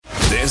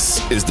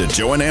This is the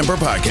Joe and Amber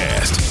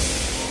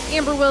Podcast.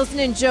 Amber Wilson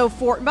and Joe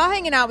Fortenbaugh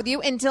hanging out with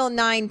you until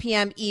 9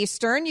 p.m.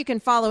 Eastern. You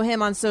can follow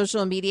him on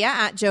social media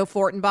at Joe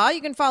Fortenbaugh.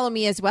 You can follow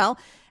me as well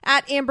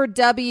at Amber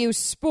W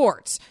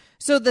Sports.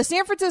 So the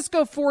San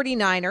Francisco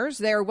 49ers,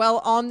 they're well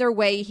on their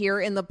way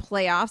here in the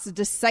playoffs, a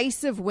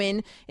decisive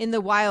win in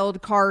the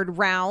wild card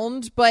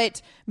round.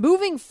 But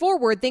moving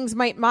forward, things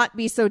might not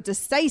be so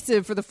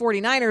decisive for the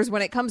 49ers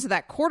when it comes to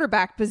that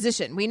quarterback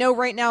position. We know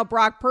right now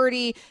Brock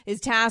Purdy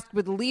is tasked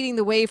with leading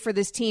the way for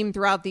this team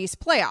throughout these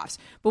playoffs.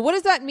 But what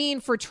does that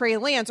mean for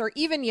Trae Lance or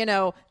even,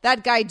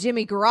 that guy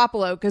Jimmy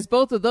Garoppolo? Because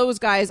both of those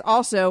guys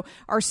also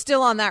are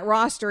still on that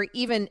roster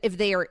even if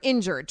they are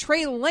injured.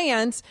 Trae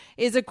Lance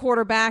is a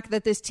quarterback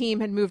that this team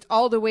had moved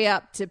all the way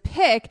up to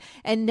pick,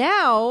 and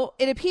now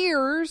it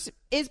appears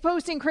is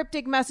posting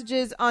cryptic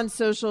messages on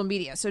social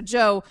media. So,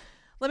 Joe,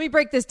 let me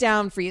break this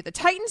down for you. The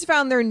Titans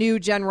found their new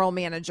general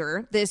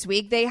manager this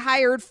week. They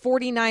hired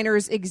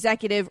 49ers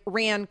executive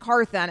Ran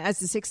Carthon as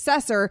the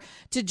successor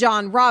to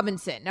John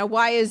Robinson. Now,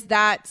 why is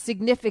that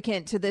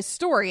significant to this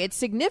story? It's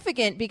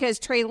significant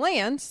because Trae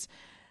Lance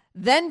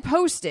then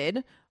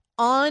posted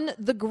on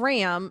the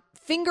gram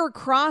finger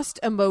crossed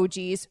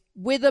emojis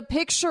with a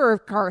picture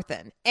of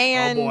Carthon.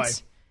 And oh boy.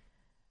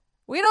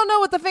 We don't know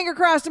what the finger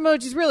crossed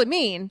emojis really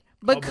mean,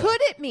 but could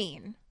it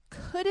mean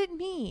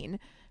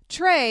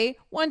Trae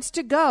wants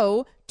to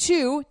go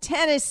to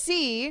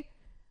Tennessee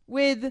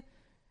with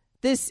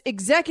this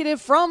executive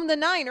from the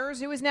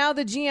Niners, who is now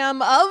the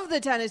GM of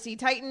the Tennessee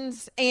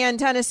Titans? And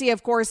Tennessee,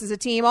 of course, is a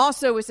team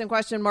also with some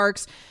question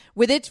marks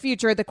with its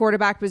future at the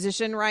quarterback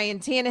position. Ryan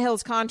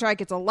Tannehill's contract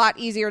gets a lot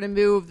easier to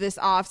move this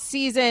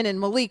offseason, and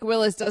Malik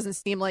Willis doesn't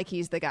seem like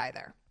he's the guy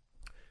there.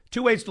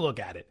 Two ways to look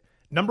at it.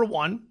 Number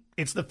one,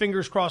 it's the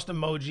fingers crossed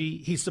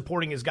emoji. He's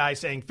supporting his guy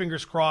saying,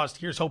 fingers crossed,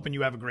 here's hoping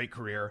you have a great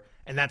career.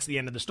 And that's the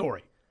end of the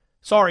story.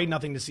 Sorry,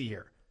 nothing to see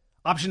here.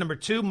 Option number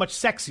two, much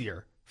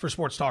sexier for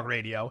sports talk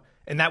radio.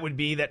 And that would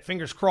be that,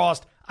 fingers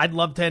crossed, I'd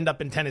love to end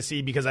up in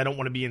Tennessee because I don't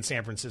want to be in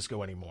San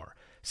Francisco anymore.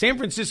 San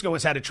Francisco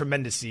has had a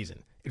tremendous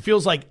season. It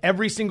feels like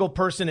every single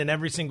person and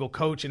every single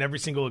coach and every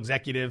single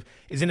executive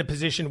is in a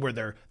position where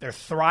they're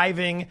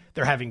thriving,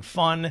 they're having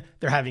fun,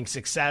 they're having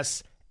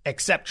success,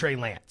 except Trae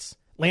Lance.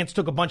 Lance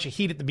took a bunch of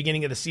heat at the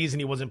beginning of the season.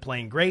 He wasn't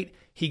playing great.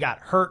 He got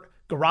hurt.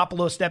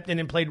 Garoppolo stepped in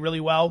and played really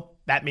well.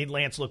 That made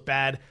Lance look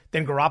bad.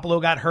 Then Garoppolo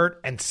got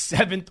hurt, and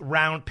 7th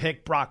round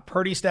pick Brock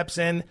Purdy steps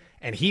in,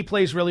 and he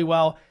plays really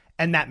well,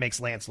 and that makes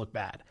Lance look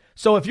bad.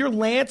 So if you're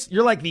Lance,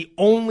 you're like the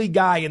only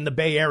guy in the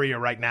Bay Area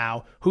right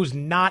now who's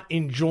not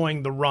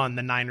enjoying the run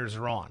the Niners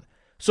are on.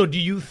 So do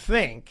you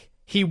think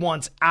he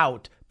wants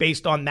out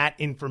based on that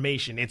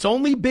information? It's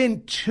only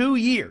been 2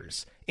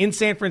 years in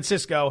San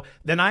Francisco.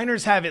 The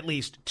Niners have at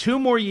least 2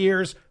 more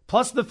years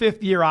plus the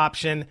 5th-year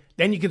option.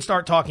 Then you can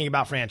start talking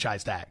about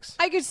franchise tags.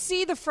 I could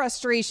see the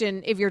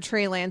frustration if you're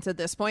Trae Lance at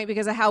this point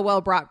because of how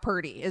well Brock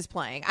Purdy is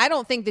playing. I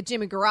don't think the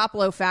Jimmy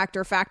Garoppolo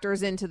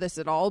factors into this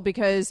at all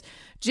because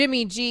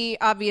Jimmy G,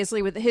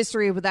 obviously with the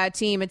history with that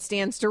team, it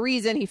stands to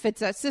reason he fits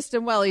that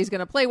system well. He's going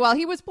to play well.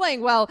 He was playing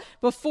well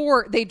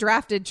before they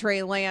drafted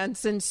Trae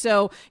Lance, and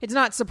so it's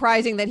not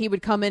surprising that he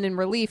would come in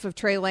relief of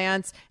Trae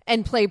Lance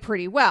and play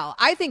pretty well.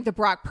 I think the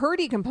Brock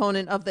Purdy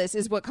component of this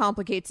is what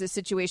complicates this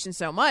situation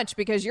so much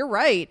because you're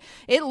right.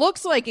 It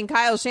looks like in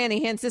Kyle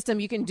Shanahan's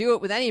system, you can do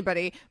it with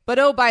anybody. But,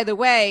 oh, by the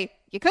way,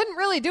 you couldn't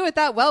really do it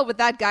that well with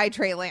that guy,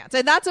 Trae Lance.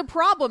 And that's a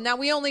problem. Now,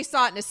 we only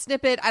saw it in a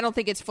snippet. I don't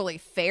think it's fully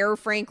fair,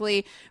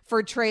 frankly,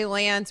 for Trae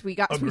Lance. We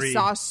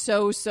saw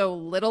so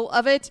little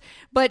of it.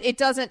 But it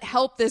doesn't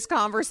help this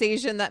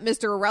conversation that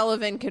Mr.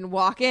 Irrelevant can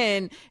walk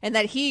in and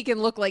that he can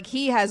look like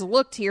he has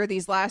looked here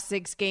these last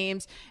 6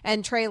 games.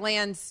 And Trae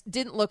Lance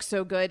didn't look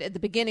so good at the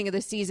beginning of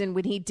the season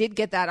when he did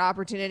get that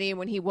opportunity and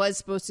when he was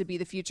supposed to be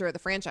the future of the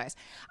franchise.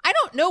 I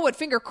don't know what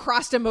finger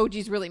crossed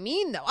emojis really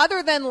mean, though,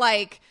 other than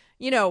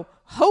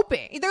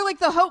hoping. They're like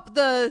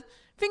the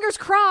fingers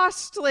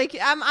crossed. Like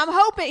I'm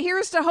hoping.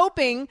 Here's to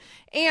hoping.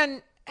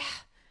 And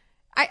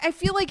I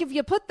feel like if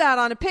you put that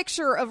on a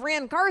picture of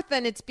Ran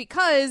Carthon, it's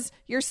because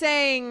you're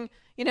saying,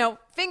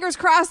 fingers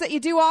crossed that you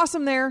do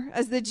awesome there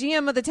as the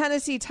GM of the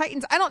Tennessee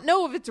Titans. I don't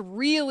know if it's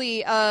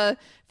really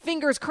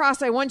fingers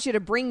crossed I want you to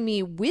bring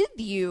me with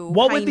you.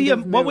 What would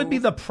be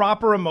the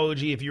proper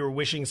emoji if you were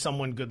wishing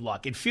someone good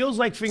luck? It feels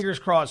like fingers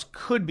crossed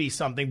could be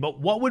something, but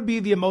what would be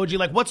the emoji?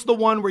 Like, what's the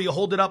one where you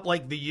hold it up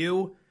like the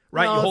U?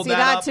 Right, no, you hold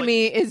that up to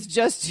me is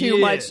just too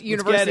much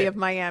University of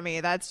Miami.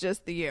 That's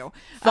just the U.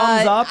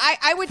 Thumbs up.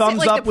 I would Thumbs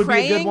say like up the would be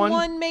a good praying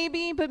one.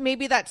 maybe, but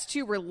maybe that's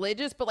too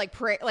religious. But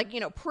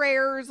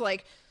prayers,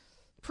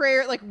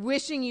 prayer, like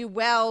wishing you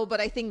well.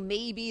 But I think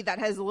maybe that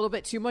has a little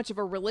bit too much of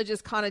a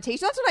religious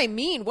connotation. That's what I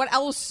mean. What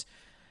else?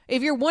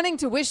 if you're wanting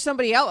to wish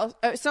somebody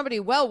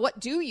well, what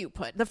do you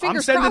put? The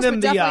fingers I'm crossed sending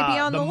would them definitely be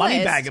on the the money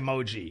list. bag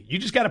emoji. You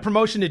just got a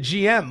promotion to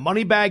GM.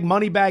 Money bag,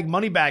 money bag,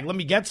 money bag. Let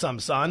me get some,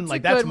 son.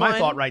 Like, that's my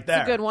thought right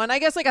there. It's a good one. I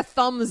guess like a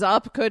thumbs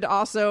up could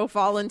also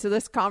fall into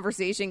this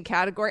conversation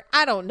category.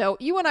 I don't know.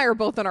 You and I are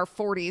both in our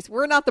 40s.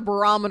 We're not the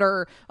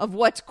barometer of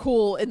what's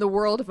cool in the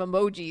world of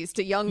emojis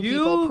to young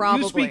people,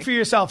 probably. You speak for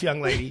yourself,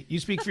 young lady. You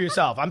speak for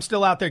yourself. I'm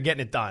still out there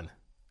getting it done.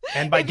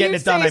 And by getting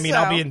it done, I mean,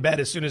 I'll be in bed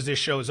as soon as this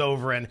show's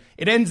over. And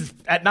it ends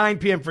at 9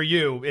 p.m. for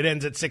you. It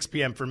ends at 6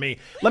 p.m. for me.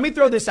 Let me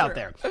throw this out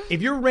there.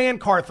 If you're Rand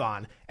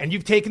Carthon and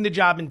you've taken the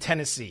job in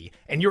Tennessee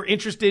and you're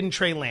interested in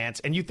Trae Lance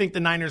and you think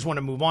the Niners want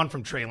to move on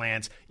from Trae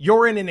Lance,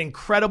 you're in an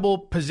incredible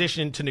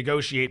position to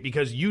negotiate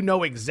because you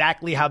know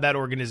exactly how that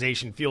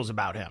organization feels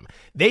about him.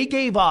 They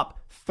gave up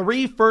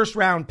 3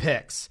 first-round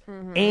picks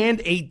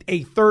and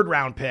a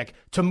third-round pick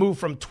to move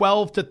from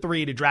 12 to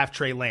 3 to draft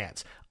Trae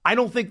Lance. I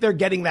don't think they're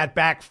getting that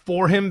back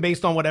for him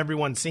based on what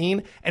everyone's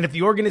seen. And if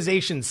the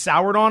organization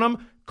soured on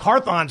him,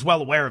 Carthon's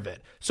well aware of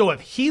it. So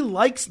if he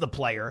likes the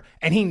player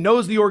and he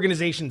knows the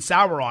organization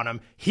sour on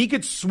him, he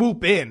could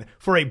swoop in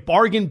for a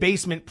bargain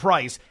basement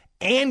price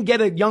and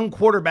get a young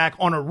quarterback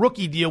on a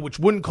rookie deal, which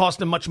wouldn't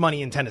cost him much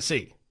money in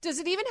Tennessee. Does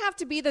it even have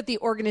to be that the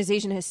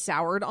organization has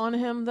soured on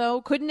him,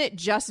 though? Couldn't it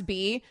just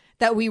be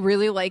that we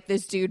really like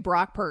this dude,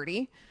 Brock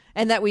Purdy,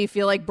 and that we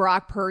feel like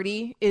Brock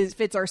Purdy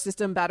fits our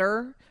system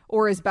better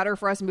or is better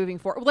for us moving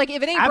forward? Like,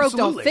 if it ain't broke,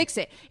 don't fix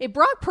it. If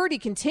Brock Purdy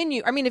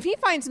if he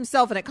finds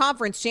himself in a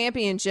conference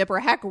championship or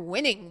heck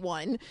winning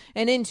one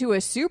and into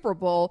a Super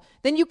Bowl,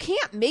 then you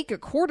can't make a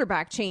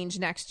quarterback change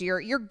next year.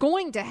 You're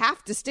going to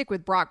have to stick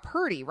with Brock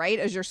Purdy, right,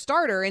 as your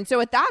starter. And so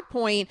at that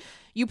point,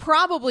 you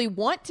probably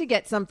want to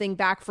get something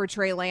back for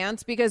Trae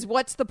Lance, because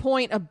what's the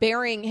point of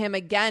burying him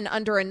again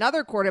under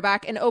another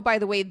quarterback? And oh, by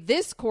the way,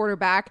 this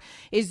quarterback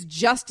is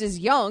just as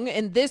young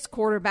and this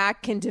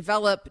quarterback can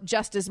develop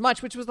just as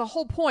much, which was the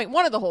whole point.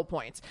 One of the whole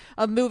points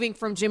of moving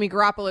from Jimmy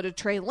Garoppolo to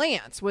Trae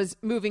Lance was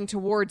moving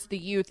towards the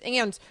youth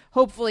and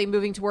hopefully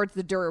moving towards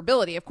the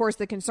durability. Of course,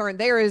 the concern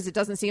there is it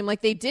doesn't seem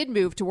like they did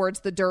move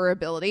towards the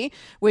durability,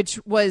 which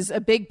was a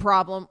big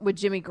problem with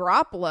Jimmy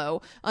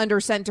Garoppolo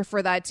under center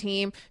for that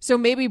team. So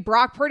maybe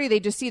Brock Purdy, they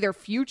just see their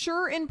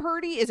future in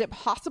Purdy. Is it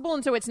possible?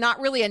 And so it's not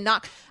really a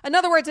knock. In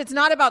other words, it's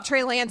not about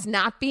Trae Lance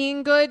not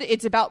being good.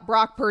 It's about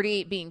Brock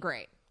Purdy being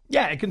great.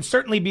 Yeah, it can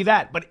certainly be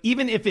that. But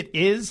even if it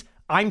is,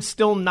 I'm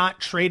still not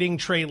trading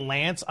Trae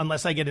Lance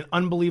unless I get an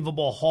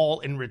unbelievable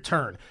haul in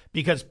return,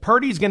 because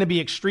Purdy's going to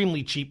be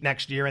extremely cheap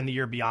next year and the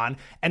year beyond,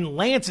 and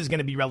Lance is going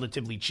to be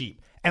relatively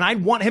cheap. And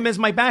I'd want him as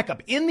my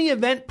backup. In the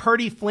event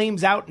Purdy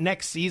flames out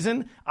next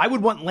season, I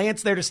would want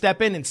Lance there to step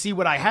in and see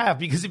what I have,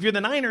 because if you're the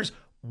Niners,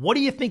 what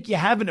do you think you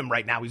have in him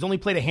right now? He's only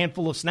played a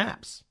handful of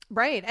snaps.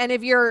 Right. And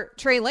if you're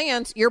Trae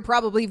Lance, you're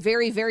probably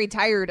very, very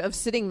tired of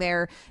sitting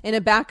there in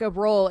a backup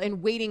role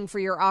and waiting for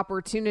your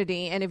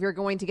opportunity. And if you're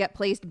going to get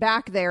placed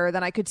back there,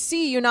 then I could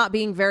see you not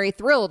being very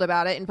thrilled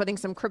about it and putting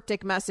some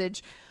cryptic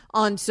message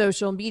on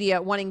social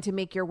media wanting to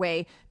make your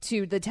way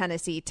to the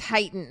Tennessee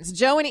Titans.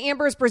 Joe and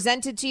Amber is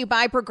presented to you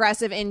by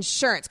Progressive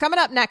Insurance. Coming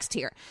up next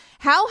here,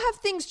 how have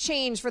things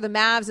changed for the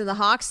Mavs and the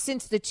Hawks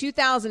since the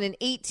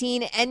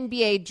 2018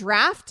 NBA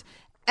draft?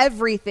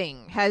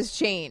 Everything has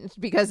changed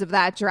because of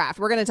that draft.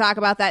 We're going to talk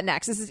about that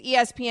next. This is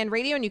ESPN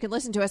Radio, and you can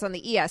listen to us on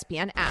the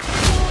ESPN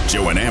app.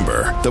 Joe and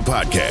Amber, the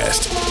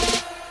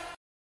podcast.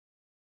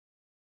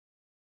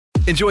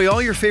 Enjoy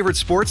all your favorite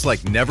sports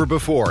like never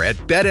before at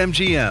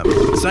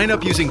BetMGM. Sign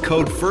up using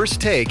code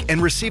FIRSTTAKE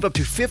and receive up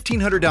to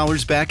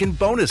 $1,500 back in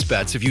bonus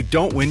bets if you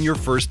don't win your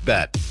first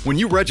bet. When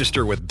you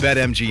register with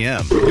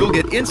BetMGM, you'll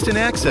get instant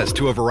access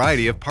to a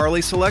variety of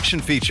parlay selection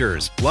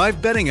features,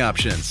 live betting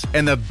options,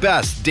 and the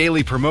best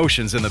daily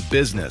promotions in the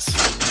business.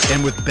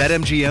 And with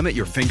BetMGM at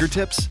your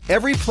fingertips,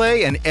 every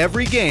play and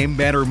every game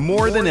matter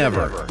more than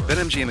ever.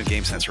 BetMGM and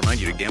GameSense remind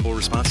you to gamble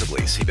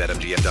responsibly. See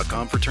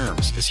BetMGM.com for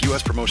terms. This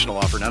U.S. promotional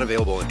offer not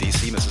available in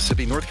D.C.,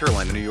 Mississippi, North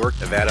Carolina, New York,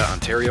 Nevada,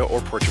 Ontario,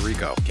 or Puerto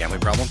Rico. Gambling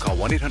problem? Call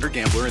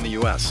 1-800-GAMBLER in the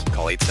U.S.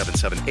 Call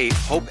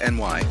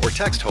 877-8-HOPE-NY or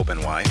text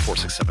HOPE-NY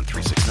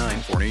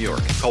 467-369 for New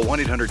York. Call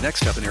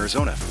 1-800-NEXT-STEP in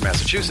Arizona. For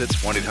Massachusetts,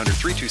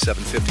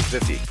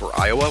 1-800-327-5050. For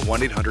Iowa,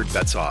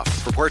 1-800-BETS-OFF.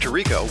 For Puerto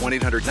Rico,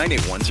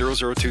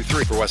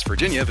 1-800-981-0023. For West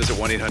Virginia, visit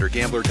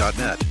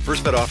 1-800-GAMBLER.net.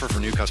 First bet offer for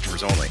new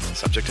customers only.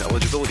 Subject to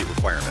eligibility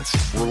requirements.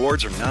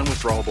 Rewards are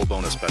non-withdrawable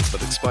bonus bets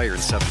that expire in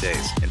 7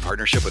 days. In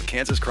partnership with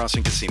Kansas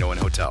Crossing Casino and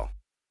Hotel.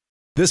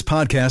 This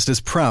podcast is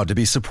proud to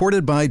be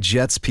supported by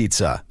Jets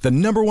Pizza, the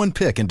 #1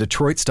 pick in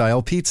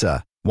Detroit-style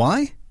pizza.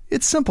 Why?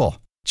 It's simple.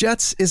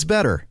 Jets is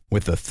better.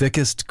 With the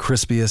thickest,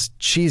 crispiest,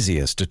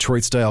 cheesiest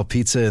Detroit-style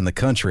pizza in the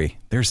country,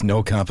 there's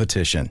no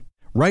competition.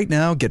 Right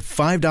now, get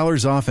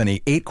 $5 off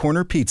any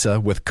 8-corner pizza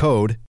with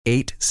code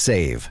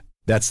 8SAVE.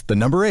 That's the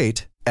number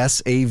 8,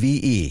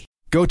 SAVE.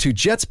 Go to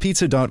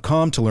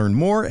jetspizza.com to learn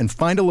more and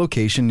find a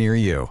location near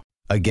you.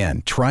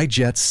 Again, try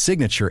Jet's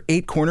signature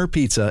 8-corner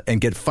pizza and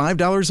get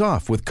 $5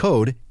 off with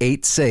code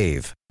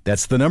 8SAVE.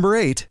 That's the number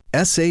 8,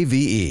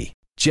 SAVE.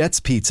 Jet's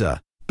Pizza.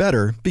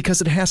 Better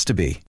because it has to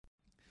be.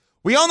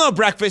 We all know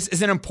breakfast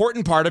is an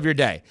important part of your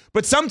day,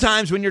 but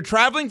sometimes when you're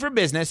traveling for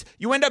business,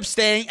 you end up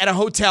staying at a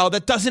hotel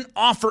that doesn't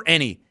offer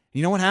any.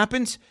 You know what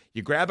happens?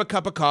 You grab a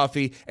cup of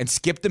coffee and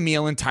skip the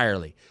meal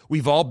entirely.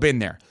 We've all been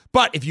there.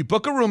 But if you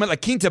book a room at La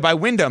Quinta by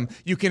Wyndham,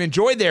 you can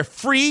enjoy their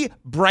free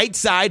Bright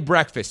Side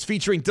breakfast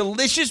featuring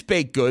delicious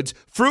baked goods,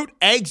 fruit,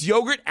 eggs,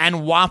 yogurt,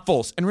 and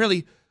waffles. And really,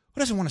 who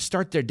doesn't want to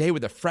start their day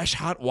with a fresh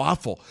hot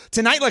waffle?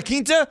 Tonight, La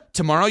Quinta,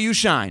 tomorrow you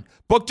shine.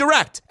 Book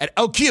direct at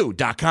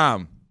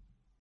lq.com.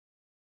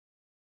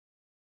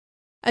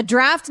 A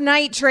draft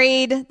night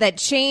trade that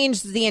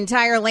changed the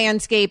entire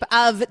landscape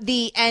of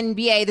the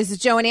NBA. This is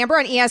Joe and Amber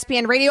on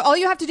ESPN Radio. All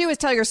you have to do is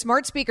tell your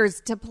smart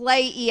speakers to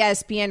play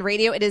ESPN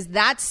Radio. It is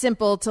that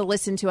simple to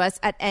listen to us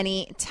at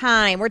any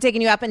time. We're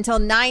taking you up until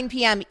 9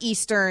 p.m.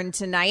 Eastern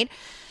tonight.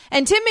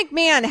 And Tim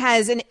McMahon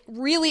has a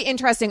really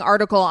interesting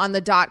article on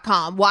the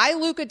 .com. Why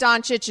Luka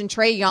Doncic and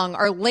Trae Young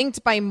are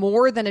linked by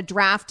more than a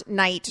draft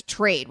night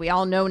trade. We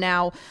all know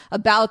now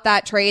about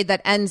that trade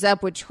that ends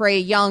up with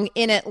Trae Young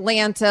in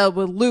Atlanta,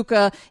 with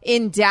Luka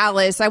in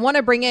Dallas. I want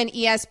to bring in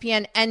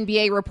ESPN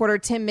NBA reporter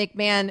Tim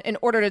McMahon in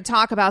order to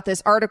talk about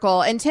this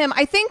article. And Tim,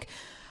 I think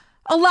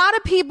a lot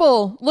of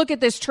people look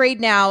at this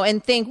trade now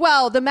and think,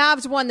 well, the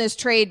Mavs won this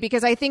trade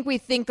because I think we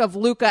think of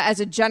Luka as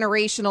a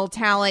generational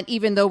talent,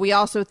 even though we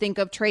also think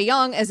of Trae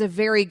Young as a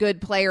very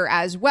good player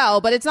as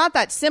well. But it's not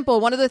that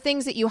simple. One of the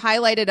things that you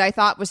highlighted I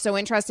thought was so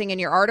interesting in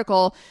your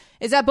article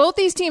is that both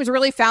these teams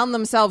really found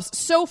themselves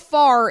so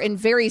far in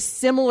very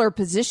similar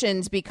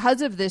positions because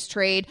of this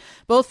trade,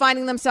 both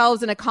finding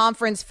themselves in a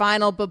conference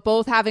final, but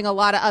both having a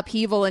lot of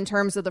upheaval in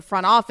terms of the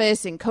front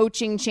office and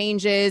coaching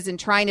changes and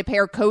trying to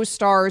pair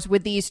co-stars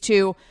with these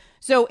two.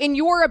 So in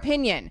your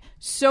opinion,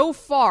 so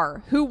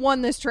far, who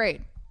won this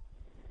trade?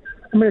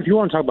 I mean, if you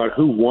want to talk about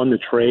who won the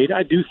trade,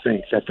 I do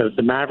think that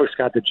the Mavericks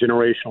got the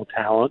generational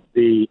talent.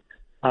 The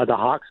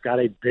Hawks got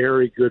a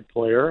very good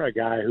player, a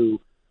guy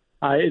who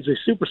is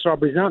a superstar,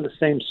 but he's not in the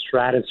same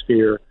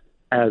stratosphere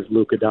as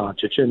Luka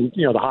Doncic. And,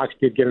 you know, the Hawks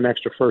did get an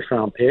extra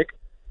first-round pick.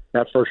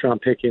 That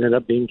first-round pick ended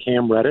up being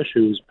Cam Reddish,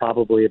 who's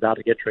probably about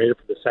to get traded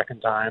for the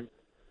second time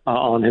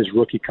on his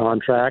rookie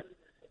contract.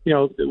 You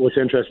know, what's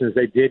interesting is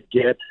they did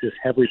get this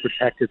heavily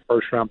protected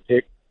first-round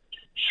pick,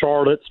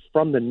 Charlotte's,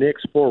 from the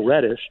Knicks for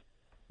Reddish.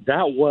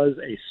 That was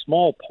a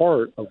small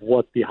part of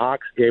what the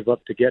Hawks gave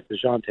up to get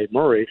DeJounte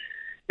Murray.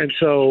 And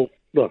so,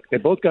 look, they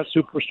both got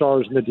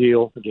superstars in the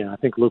deal. Again, I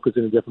think Luka's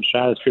in a different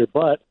stratosphere,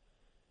 but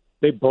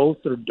they both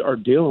are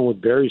dealing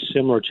with very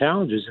similar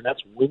challenges, and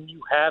that's when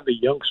you have a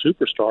young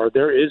superstar,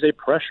 there is a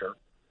pressure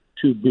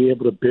to be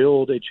able to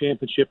build a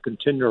championship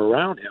contender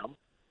around him.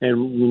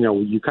 And, you know,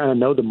 you kind of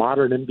know the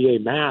modern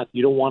NBA math.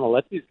 You don't want to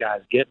let these guys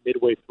get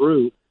midway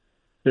through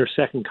their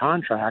second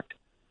contract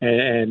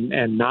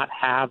and not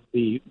have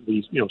these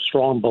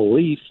strong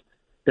belief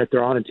that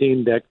they're on a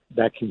team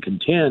that can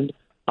contend.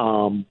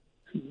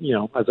 You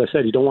know, as I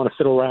said, you don't want to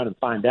fiddle around and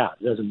find out.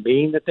 It doesn't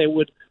mean that they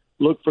would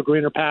look for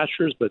greener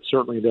pastures, but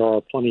certainly there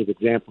are plenty of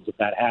examples of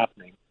that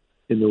happening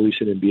in the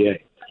recent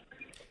NBA.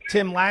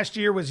 Tim, last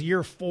year was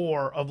year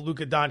 4 of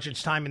Luka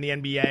Doncic's time in the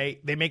NBA.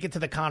 They make it to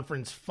the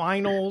conference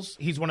finals.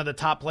 He's one of the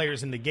top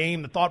players in the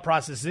game. The thought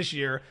process this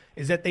year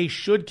is that they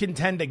should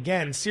contend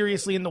again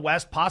seriously in the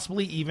West,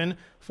 possibly even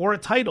for a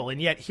title.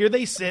 And yet here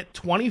they sit,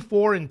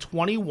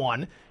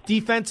 24-21.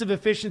 Defensive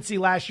efficiency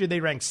last year, they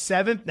ranked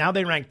 7th. Now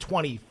they rank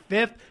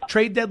 25th.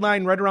 Trade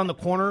deadline right around the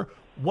corner.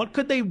 What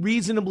could they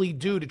reasonably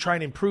do to try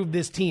and improve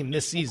this team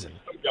this season?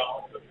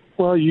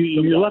 Well,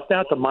 you left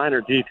out the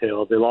minor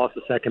details. They lost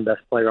the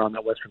second-best player on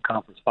that Western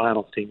Conference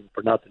Finals team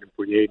for nothing in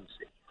free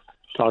agency.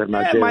 Talking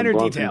about Jalen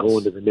Brunson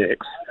going to the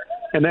Knicks.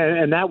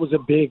 And that was a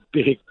big,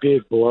 big,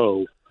 big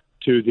blow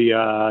to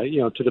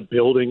the to the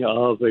building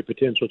of a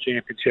potential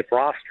championship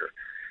roster.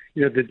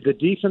 You know, the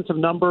defensive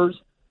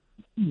numbers,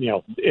 you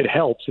know, it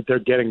helps if they're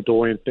getting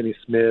Dorian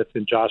Finney-Smith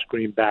and Josh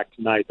Green back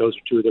tonight. Those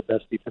are two of their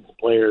best defensive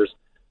players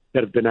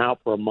that have been out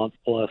for a month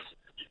plus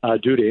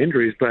due to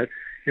injuries. But,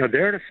 you know,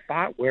 they're in a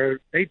spot where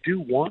they do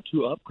want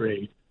to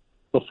upgrade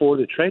before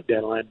the trade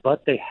deadline,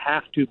 but they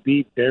have to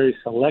be very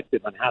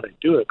selective on how they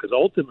do it, because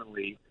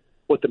ultimately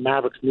what the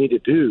Mavericks need to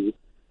do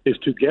is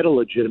to get a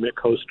legitimate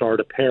co-star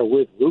to pair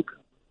with Luka.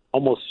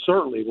 Almost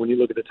certainly, when you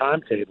look at the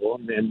timetable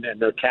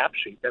and their cap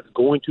sheet, that's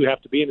going to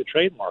have to be in the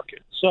trade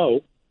market.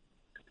 So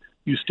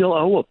you still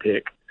owe a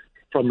pick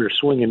from your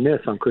swing and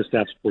miss on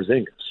Kristaps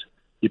Porzingis.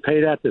 You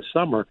pay that this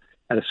summer.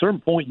 At a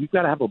certain point, you've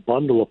got to have a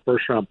bundle of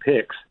first-round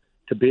picks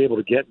to be able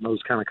to get in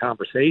those kind of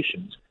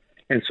conversations.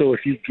 And so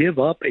if you give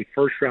up a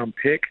first-round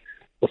pick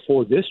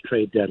before this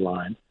trade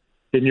deadline,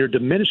 then you're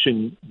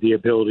diminishing the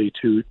ability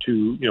to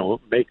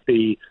make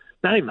the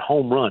not even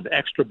home run,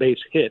 extra base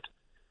hit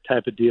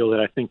type of deal that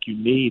I think you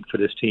need for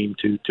this team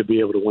to be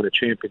able to win a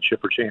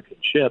championship or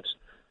championships.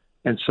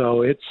 And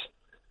so it's,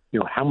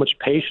 how much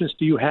patience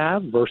do you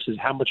have versus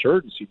how much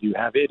urgency do you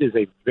have? It is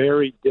a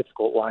very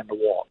difficult line to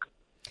walk.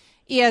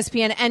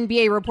 ESPN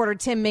NBA reporter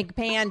Tim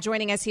McMahon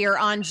joining us here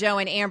on Joe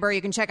and Amber.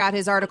 You can check out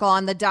his article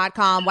on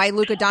the.com, why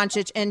Luka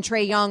Doncic and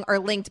Trae Young are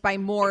linked by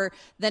more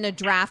than a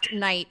draft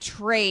night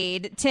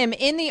trade. Tim,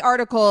 in the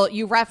article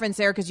you reference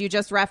there, because you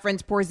just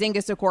referenced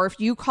Porzingis, of course,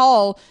 you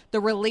call the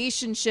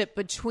relationship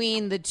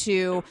between the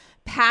two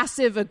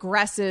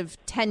passive-aggressive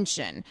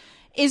tension.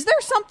 Is there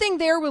something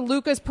there with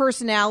Luka's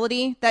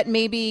personality that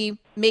maybe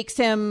makes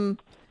him,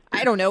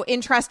 I don't know,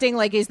 interesting?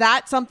 Like, is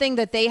that something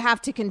that they have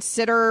to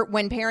consider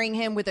when pairing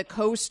him with a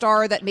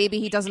co-star, that maybe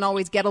he doesn't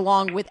always get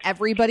along with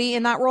everybody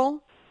in that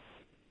role?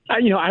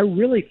 I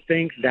really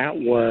think that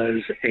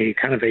was a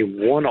kind of a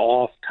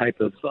one-off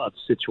type of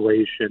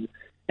situation.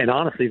 And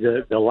honestly,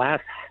 the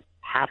last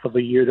half of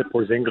the year that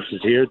Porzingis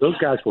was here, those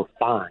guys were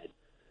fine.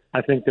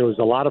 I think there was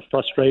a lot of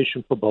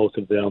frustration for both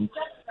of them.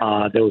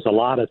 There was a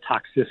lot of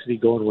toxicity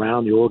going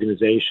around the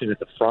organization at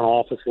the front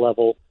office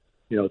level,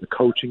 the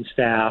coaching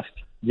staff.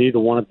 Neither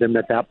one of them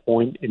at that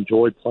point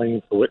enjoyed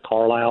playing for Rick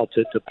Carlisle,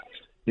 to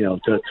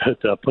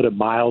put it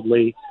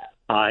mildly.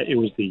 It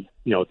was the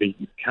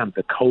kind of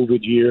the COVID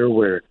year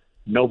where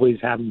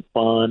nobody's having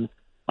fun.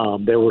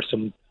 There were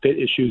some fit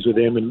issues with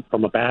him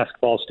from a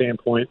basketball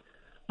standpoint.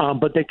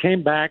 But they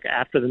came back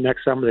after the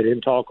next summer. They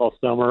didn't talk all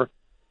summer.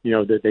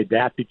 That they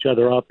dapped each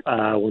other up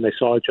when they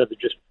saw each other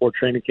just before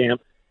training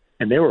camp,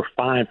 and they were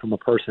fine from a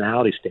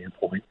personality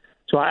standpoint.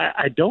 So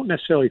I don't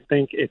necessarily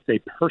think it's a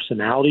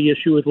personality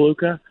issue with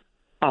Luka.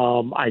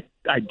 I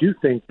do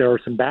think there are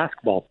some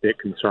basketball fit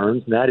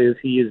concerns, and that is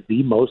he is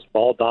the most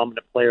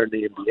ball-dominant player in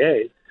the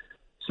NBA.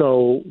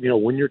 So,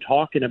 when you're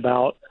talking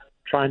about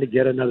trying to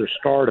get another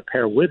star to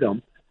pair with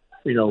him,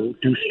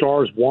 do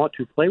stars want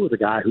to play with a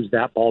guy who's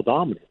that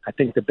ball-dominant? I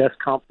think the best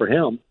comp for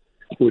him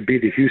would be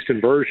the Houston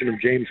version of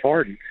James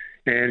Harden.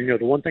 And,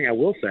 the one thing I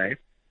will say,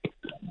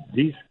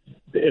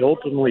 it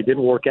ultimately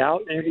didn't work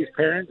out in these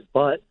pairings,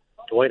 but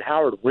Dwight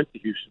Howard went to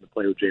Houston to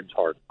play with James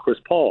Harden. Chris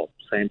Paul,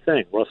 same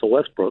thing. Russell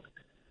Westbrook,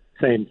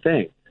 same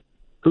thing.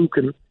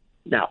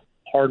 Now,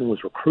 Harden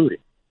was recruiting.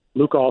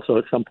 Luka also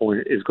at some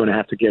point is going to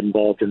have to get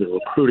involved in the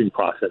recruiting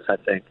process, I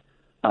think,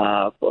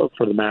 for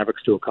the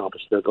Mavericks to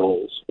accomplish their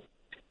goals.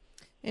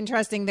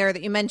 Interesting there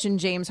that you mentioned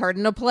James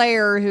Harden, a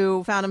player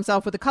who found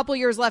himself with a couple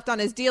years left on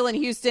his deal in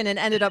Houston and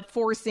ended up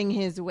forcing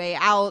his way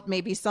out.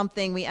 Maybe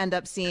something we end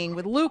up seeing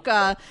with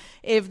Luka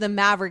if the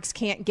Mavericks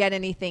can't get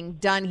anything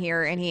done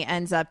here and he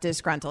ends up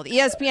disgruntled.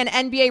 ESPN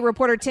NBA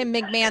reporter Tim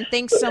McMahon,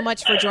 thanks so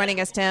much for joining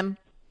us, Tim.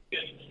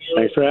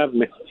 Thanks for having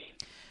me.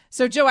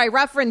 So, Joe, I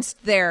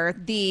referenced there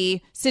the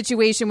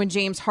situation with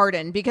James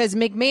Harden because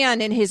McMahon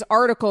in his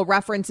article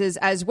references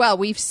as well.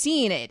 We've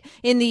seen it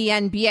in the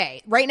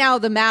NBA. Right now,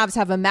 the Mavs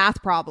have a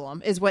math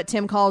problem, is what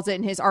Tim calls it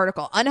in his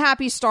article.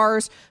 Unhappy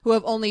stars who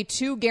have only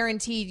 2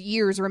 guaranteed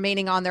years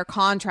remaining on their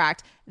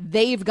contract,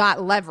 they've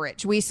got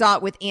leverage. We saw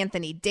it with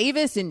Anthony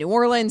Davis in New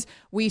Orleans.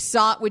 We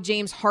saw it with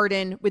James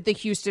Harden with the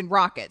Houston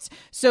Rockets.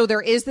 So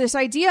there is this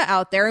idea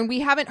out there, and we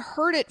haven't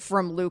heard it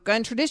from Luka.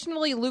 And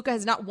traditionally, Luka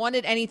has not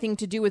wanted anything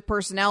to do with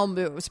personnel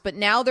moves. But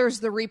now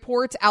there's the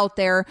reports out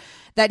there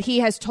that he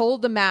has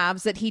told the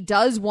Mavs that he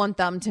does want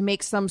them to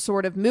make some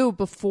sort of move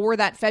before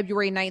that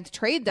February 9th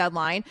trade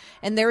deadline.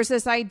 And there's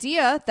this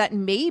idea that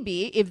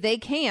maybe if they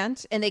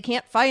can't, and they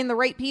can't find the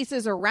right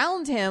pieces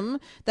around him,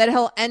 that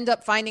he'll end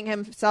up finding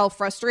himself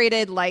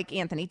frustrated like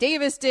Anthony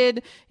Davis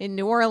did in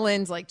New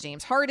Orleans, like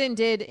James Harden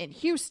did in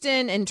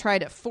Houston, and try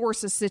to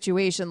force a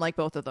situation like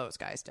both of those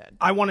guys did.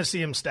 I want to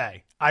see him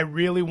stay. I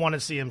really want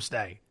to see him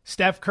stay.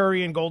 Steph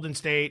Curry in Golden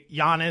State,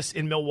 Giannis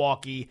in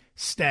Milwaukee,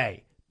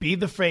 stay. Be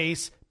the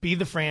face, be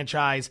the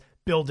franchise,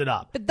 build it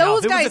up. But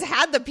those guys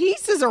had the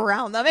pieces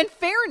around them. In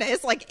fairness,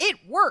 it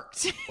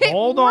worked.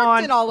 Hold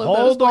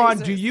on.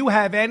 Do you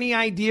have any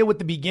idea what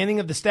the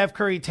beginning of the Steph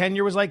Curry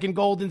tenure was like in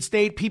Golden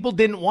State? People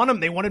didn't want him.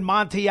 They wanted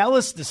Monte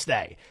Ellis to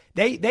stay.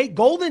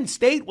 Golden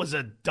State was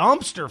a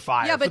dumpster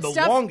fire for the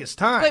longest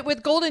time. But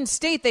with Golden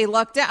State, they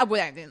lucked out.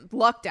 Well, they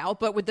lucked out,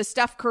 but with the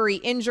Steph Curry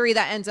injury,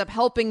 that ends up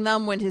helping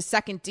them when his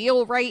second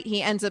deal, right?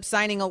 He ends up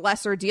signing a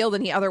lesser deal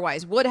than he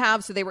otherwise would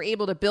have. So they were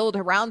able to build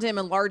around him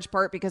in large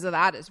part because of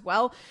that as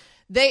well.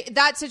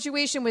 That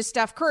situation with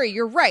Steph Curry,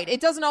 you're right.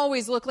 It doesn't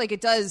always look like it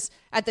does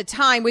at the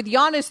time. With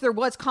Giannis, there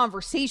was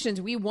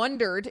conversations. We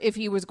wondered if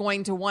he was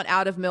going to want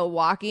out of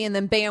Milwaukee, and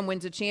then bam,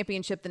 wins a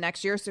championship the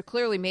next year. So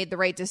clearly made the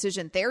right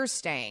decision. They're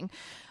staying.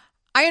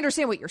 I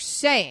understand what you're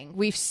saying.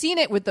 We've seen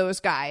it with those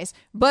guys,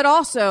 but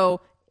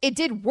also it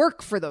did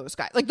work for those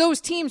guys. Like,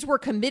 those teams were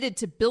committed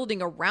to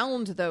building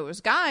around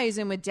those guys.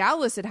 And with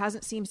Dallas, it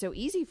hasn't seemed so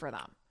easy for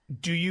them.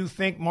 Do you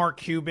think Mark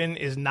Cuban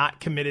is not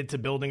committed to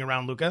building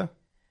around Luka?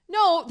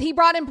 No, he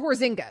brought in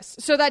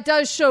Porzingis. So that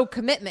does show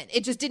commitment.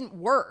 It just didn't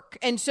work.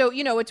 And so,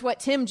 it's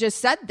what Tim just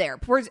said there.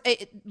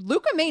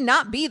 Luka may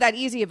not be that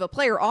easy of a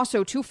player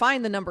also to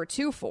find the number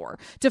 2 for,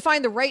 to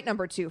find the right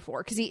number 2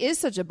 for, because he is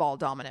such a ball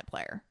dominant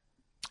player.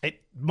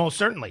 Most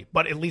certainly,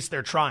 but at least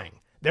they're trying.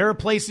 There are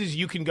places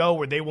you can go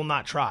where they will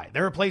not try.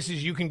 There are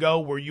places you can go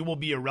where you will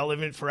be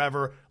irrelevant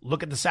forever.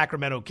 Look at the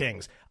Sacramento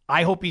Kings.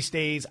 I hope he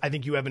stays. I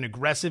think you have an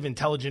aggressive,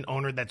 intelligent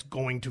owner that's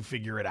going to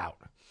figure it out.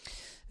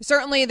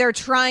 Certainly, they're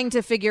trying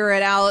to figure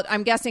it out.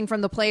 I'm guessing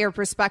from the player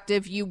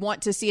perspective, you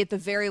want to see at the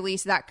very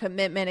least that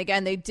commitment.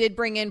 Again, they did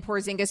bring in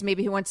Porzingis.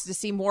 Maybe he wants to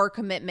see more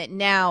commitment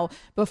now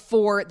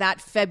before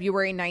that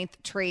February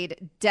 9th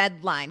trade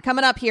deadline.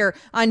 Coming up here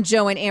on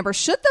Joe and Amber,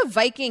 should the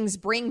Vikings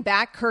bring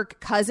back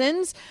Kirk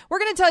Cousins? We're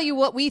going to tell you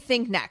what we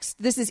think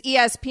next. This is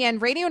ESPN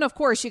Radio, and of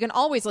course, you can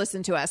always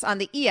listen to us on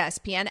the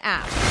ESPN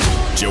app.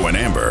 Joe and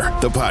Amber,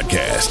 the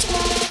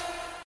podcast.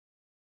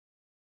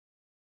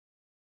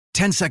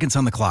 10 seconds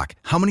on the clock.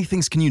 How many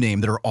things can you name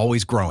that are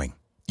always growing?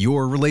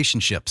 Your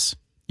relationships,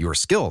 your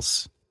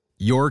skills,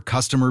 your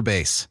customer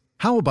base.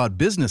 How about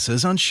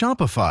businesses on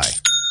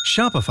Shopify?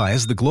 Shopify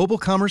is the global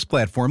commerce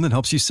platform that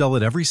helps you sell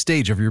at every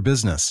stage of your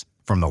business.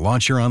 From the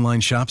launch your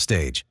online shop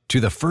stage, to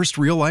the first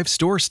real-life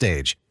store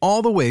stage,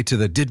 all the way to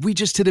the did we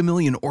just hit a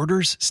million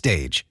orders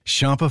stage.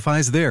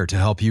 Shopify's there to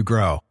help you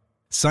grow.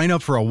 Sign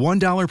up for a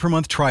 $1 per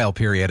month trial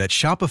period at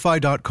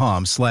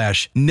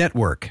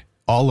shopify.com/network,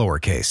 all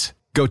lowercase.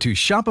 Go to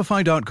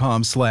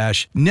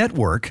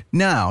shopify.com/network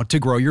now to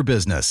grow your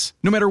business,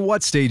 no matter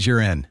what stage you're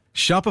in.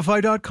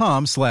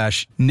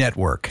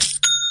 Shopify.com/network.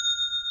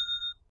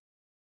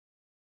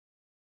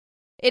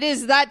 It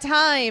is that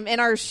time in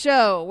our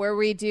show where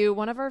we do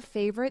one of our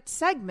favorite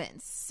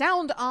segments,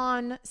 Sound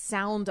On,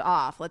 Sound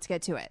Off. Let's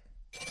get to it.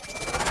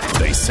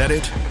 They said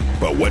it,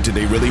 but what did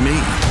they really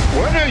mean?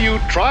 What are you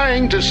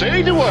trying to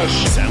say to us?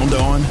 Sound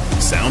On,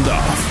 Sound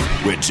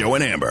Off with Joe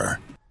and Amber.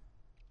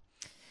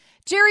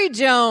 Jerry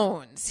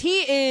Jones,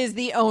 he is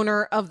the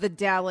owner of the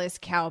Dallas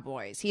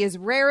Cowboys. He has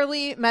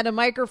rarely met a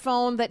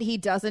microphone that he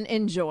doesn't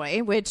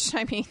enjoy, which,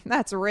 I mean,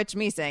 that's rich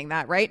me saying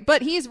that, right?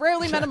 But he's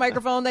rarely met a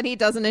microphone that he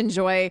doesn't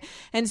enjoy.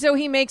 And so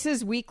he makes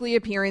his weekly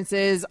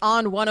appearances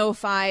on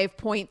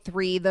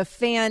 105.3, The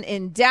Fan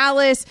in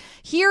Dallas.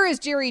 Here is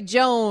Jerry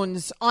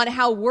Jones on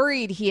how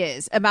worried he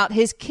is about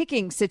his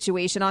kicking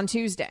situation on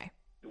Tuesday.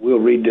 We'll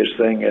read this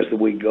thing as the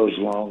week goes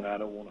along. I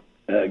don't want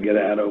to get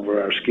out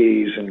over our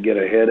skis and get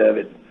ahead of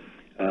it.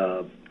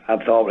 I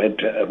thought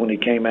when he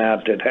came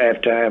out at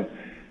halftime,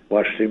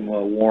 watched him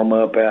warm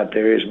up out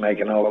there. He's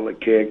making all of the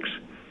kicks.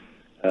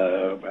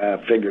 I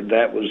figured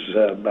that was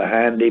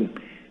behind him,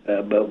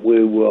 but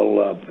we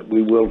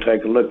will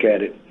take a look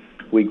at it.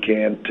 We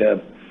can't.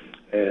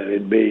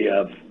 It'd be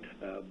a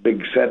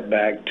big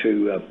setback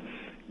to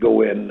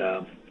go in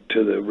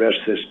to the rest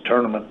of this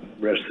tournament,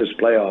 rest of this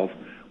playoff,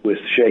 with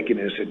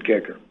shakiness at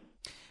kicker.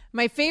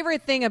 My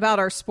favorite thing about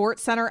our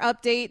Sports Center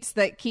updates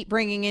that keep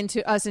bringing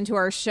into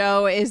our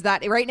show is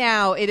that right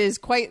now it is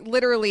quite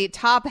literally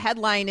top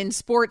headline in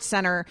Sports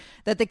Center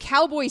that the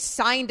Cowboys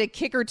signed a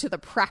kicker to the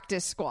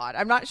practice squad.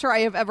 I'm not sure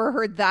I have ever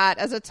heard that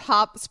as a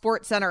top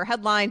Sports Center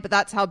headline, but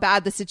that's how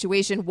bad the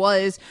situation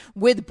was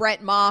with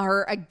Brett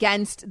Maher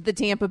against the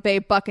Tampa Bay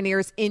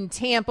Buccaneers in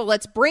Tampa.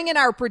 Let's bring in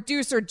our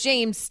producer,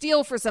 James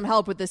Steele, for some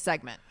help with this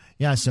segment.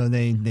 Yeah, so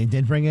they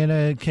did bring in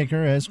a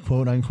kicker as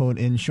quote-unquote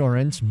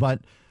insurance,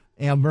 but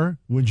Amber,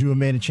 would you have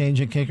made a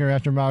change at kicker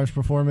after Maher's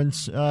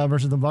performance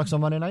versus the Bucs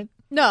on Monday night?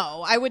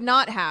 No, I would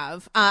not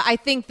have. I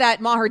think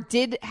that Maher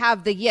did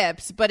have the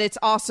yips, but it's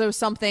also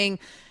something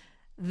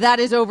that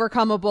is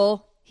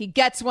overcomable. He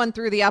gets one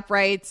through the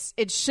uprights.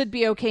 It should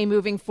be okay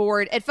moving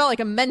forward. It felt like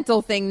a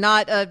mental thing,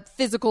 not a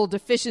physical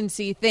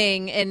deficiency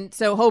thing. And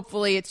so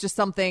hopefully it's just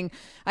something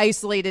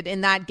isolated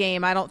in that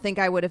game. I don't think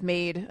I would have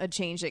made a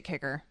change at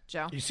kicker.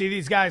 Joe? You see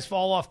these guys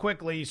fall off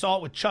quickly. You saw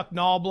it with Chuck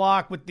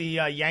Knobloch with the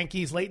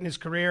Yankees late in his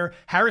career.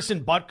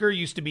 Harrison Butker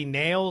used to be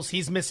nails.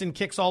 He's missing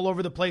kicks all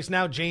over the place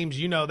now. James,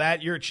 you know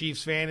that. You're a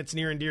Chiefs fan. It's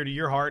near and dear to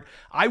your heart.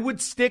 I would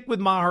stick with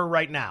Maher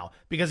right now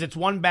because it's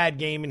one bad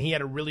game and he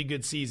had a really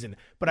good season.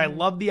 But I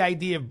love the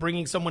idea of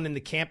bringing someone into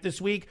camp this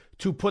week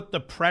to put the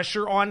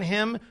pressure on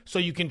him so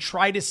you can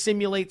try to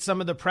simulate some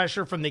of the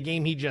pressure from the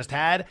game he just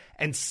had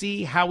and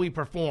see how he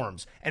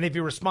performs. And if he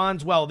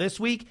responds well this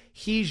week,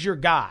 he's your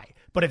guy.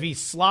 But if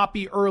he's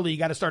sloppy early, you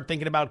got to start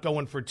thinking about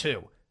going for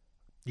two.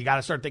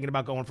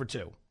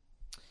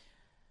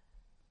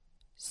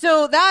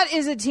 So that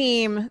is a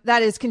team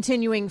that is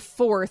continuing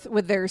fourth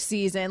with their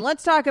season.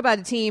 Let's talk about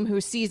a team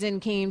whose season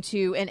came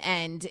to an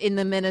end in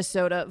the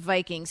Minnesota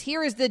Vikings.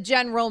 Here is the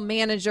general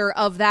manager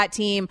of that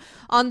team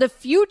on the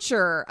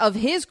future of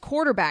his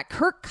quarterback,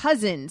 Kirk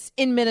Cousins,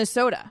 in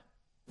Minnesota.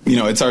 You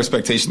know, it's our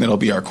expectation that he'll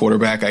be our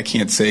quarterback. I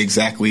can't say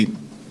exactly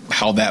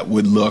how that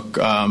would look.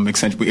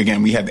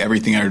 Again, we have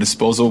everything at our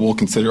disposal. We'll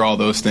consider all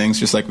those things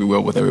just like we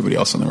will with everybody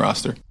else on the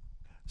roster.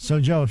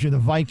 So, Joe, if you're the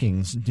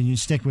Vikings, do you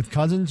stick with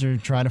Cousins or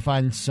try to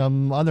find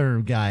some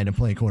other guy to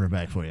play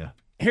quarterback for you?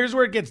 Here's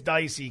where it gets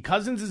dicey.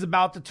 Cousins is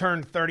about to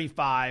turn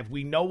 35.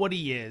 We know what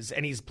he is,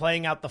 and he's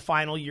playing out the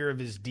final year of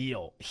his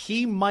deal.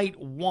 He might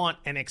want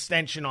an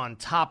extension on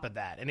top of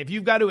that. And if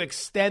you've got to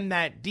extend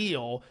that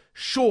deal,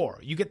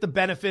 sure, you get the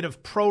benefit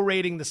of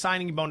prorating the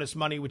signing bonus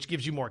money, which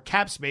gives you more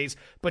cap space,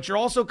 but you're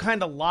also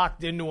kind of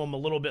locked into him a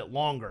little bit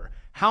longer.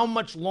 How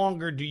much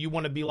longer do you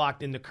want to be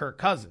locked into Kirk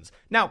Cousins?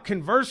 Now,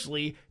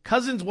 conversely,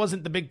 Cousins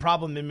wasn't the big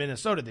problem in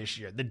Minnesota this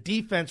year. The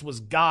defense was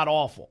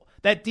god-awful.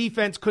 That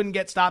defense couldn't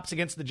get stops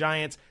against the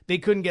Giants. They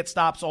couldn't get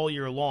stops all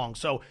year long.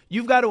 So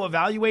you've got to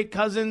evaluate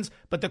Cousins,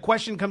 but the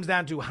question comes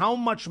down to how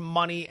much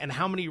money and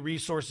how many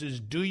resources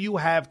do you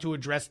have to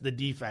address the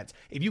defense?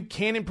 If you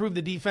can't improve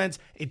the defense,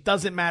 it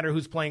doesn't matter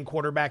who's playing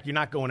quarterback. You're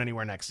not going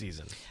anywhere next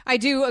season. I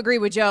do agree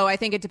with Joe. I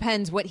think it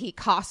depends what he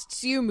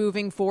costs you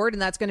moving forward,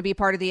 and that's going to be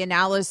part of the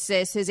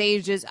analysis. His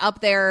age is up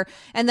there,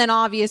 and then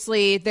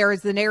obviously there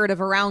is the narrative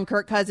around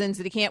Kirk Cousins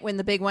that he can't win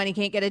the big one, he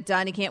can't get it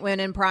done, he can't win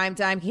in prime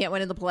time, he can't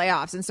win in the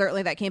playoffs, and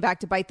certainly that came back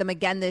to bite them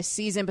again this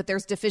season, but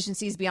there's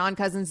deficiencies beyond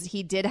Cousins.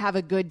 He did have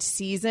a good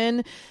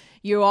season.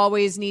 You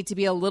always need to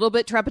be a little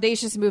bit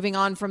trepidatious moving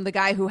on from the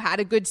guy who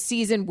had a good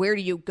season. Where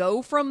do you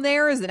go from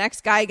there? Is the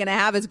next guy going to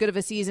have as good of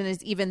a season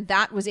as even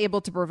that was able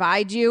to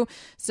provide you?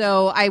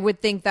 So I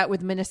would think that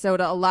with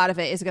Minnesota, a lot of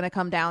it is going to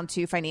come down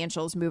to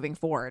financials moving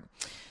forward.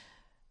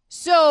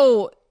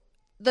 So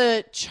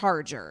the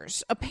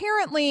Chargers,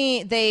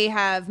 apparently they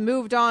have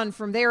moved on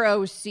from their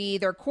OC,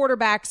 their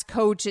quarterback's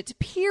coach. It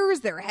appears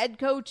their head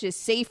coach is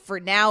safe for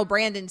now,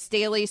 Brandon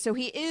Staley. So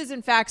he is,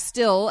 in fact,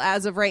 still,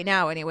 as of right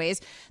now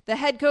anyways, the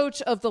head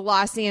coach of the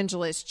Los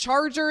Angeles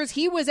Chargers.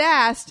 He was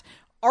asked,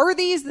 are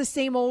these the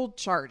same old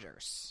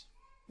Chargers?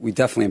 We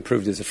definitely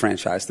improved as a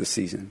franchise this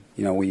season.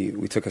 You know,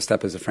 we took a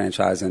step as a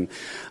franchise, and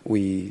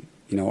we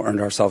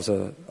earned ourselves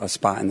a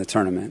spot in the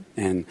tournament.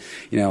 And,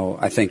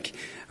 I think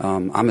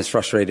I'm as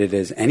frustrated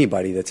as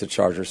anybody that's a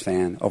Chargers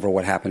fan over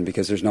what happened,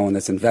 because there's no one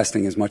that's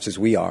investing as much as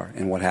we are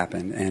in what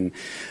happened. And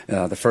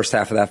the first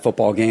half of that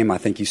football game, I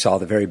think you saw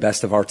the very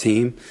best of our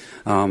team.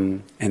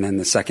 And then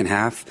the second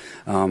half,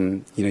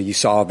 you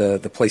saw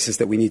the places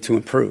that we need to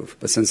improve.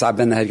 But since I've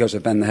been the head coach,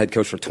 I've been the head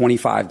coach for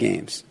 25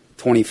 games,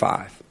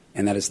 25.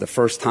 And that is the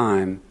first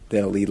time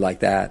that a lead like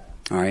that,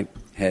 all right,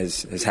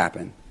 has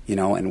happened.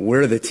 And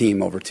we're the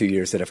team over 2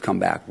 years that have come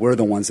back. We're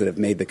the ones that have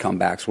made the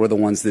comebacks. We're the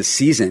ones this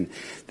season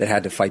that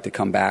had to fight to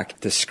come back,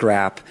 to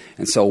scrap.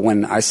 And so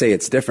when I say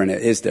it's different,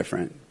 it is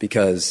different,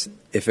 because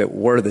if it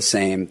were the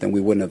same, then we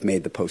wouldn't have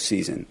made the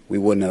postseason. We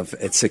wouldn't have,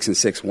 at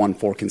 6-6, won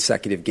 4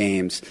 consecutive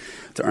games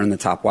to earn the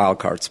top wild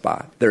card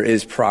spot. There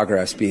is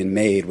progress being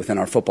made within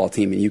our football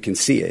team, and you can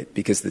see it,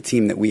 because the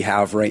team that we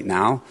have right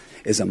now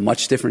is a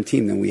much different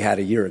team than we had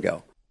a year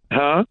ago.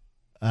 Huh?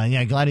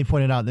 Glad he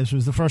pointed out this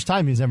was the first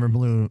time he's ever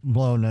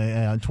blown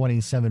a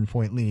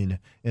 27-point lead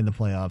in the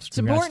playoffs.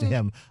 Congrats to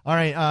him. All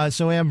right,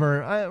 so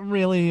Amber,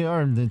 really,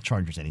 are the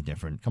Chargers any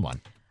different? Come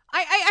on.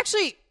 I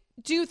actually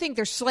do think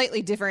they're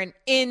slightly different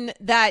in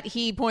that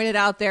he pointed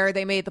out there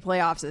they made the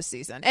playoffs this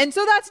season. And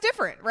so that's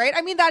different, right?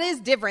 I mean, that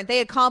is different. They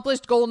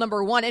accomplished goal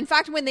number 1. In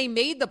fact, when they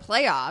made the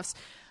playoffs,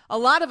 a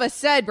lot of us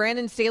said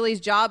Brandon Staley's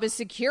job is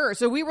secure.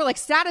 So we were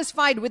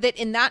satisfied with it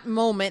in that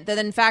moment that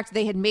in fact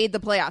they had made the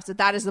playoffs,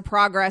 that is the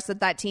progress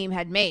that team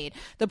had made.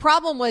 The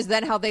problem was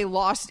then how they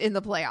lost in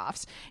the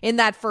playoffs in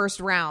that first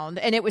round.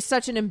 And it was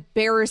such an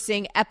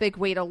embarrassing, epic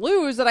way to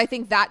lose that I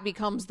think that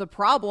becomes the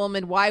problem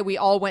and why we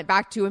all went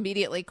back to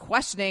immediately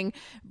questioning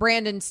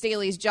Brandon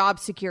Staley's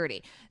job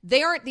security.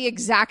 They aren't the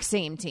exact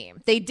same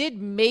team. They did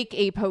make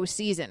a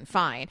postseason,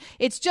 fine.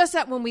 It's just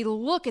that when we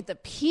look at the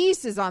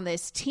pieces on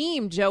this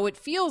team, Joe, it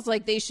feels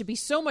like they should be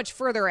so much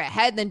further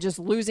ahead than just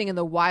losing in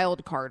the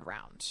wild card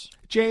round.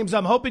 James,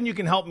 I'm hoping you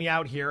can help me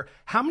out here.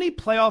 How many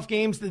playoff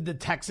games did the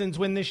Texans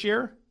win this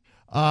year?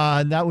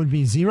 That would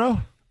be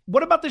 0.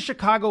 What about the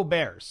Chicago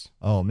Bears?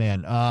 Oh,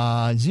 man,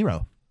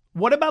 0.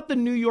 What about the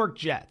New York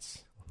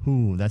Jets?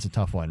 Ooh, that's a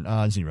tough one.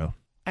 0.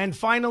 And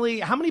finally,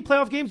 how many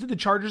playoff games did the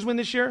Chargers win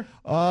this year?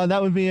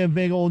 That would be a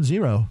big old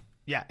 0.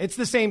 Yeah, it's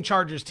the same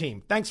Chargers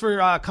team. Thanks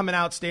for coming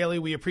out, Staley.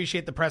 We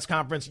appreciate the press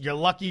conference. You're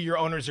lucky your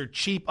owners are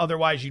cheap.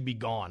 Otherwise, you'd be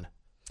gone.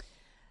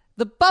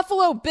 The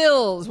Buffalo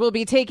Bills will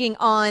be taking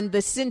on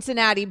the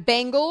Cincinnati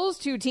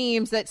Bengals, 2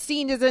 teams that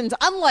seasons,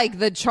 unlike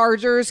the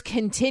Chargers,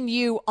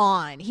 continue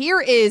on. Here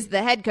is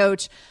the head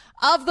coach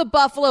of the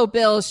Buffalo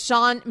Bills,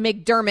 Sean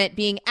McDermott,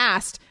 being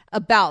asked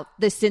about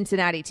the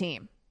Cincinnati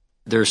team.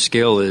 Their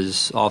skill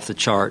is off the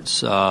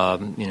charts.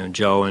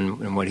 Joe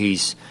and what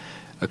he's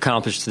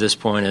accomplished to this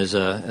point as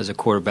a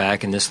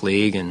quarterback in this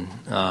league, and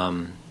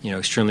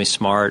extremely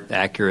smart,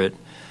 accurate.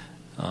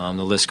 The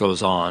list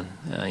goes on.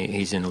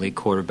 He's an elite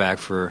quarterback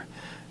for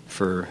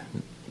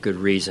good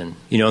reason.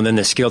 And then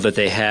the skill that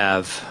they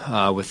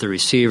have with the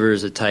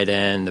receivers, the tight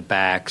end, the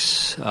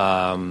backs.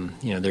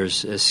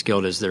 There's as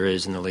skilled as there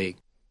is in the league.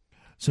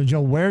 So,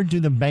 Joe, where do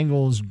the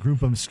Bengals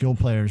group of skill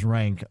players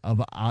rank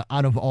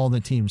out of all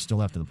the teams still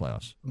left in the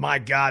playoffs? My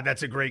God,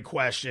 that's a great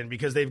question,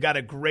 because they've got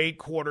a great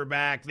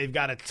quarterback. They've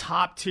got a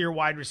top-tier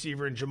wide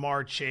receiver in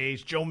Jamar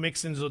Chase. Joe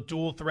Mixon's a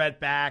dual-threat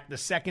back. The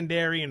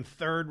secondary and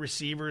third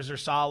receivers are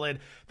solid.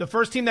 The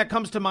first team that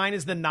comes to mind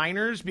is the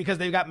Niners, because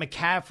they've got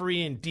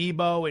McCaffrey and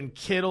Debo and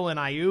Kittle and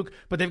Ayuk,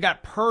 but they've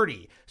got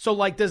Purdy.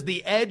 So, does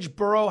the edge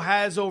Burrow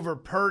has over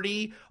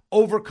Purdy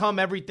overcome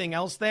everything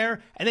else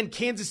there. And then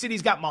Kansas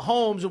City's got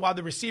Mahomes, and while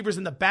the receivers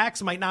and the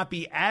backs might not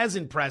be as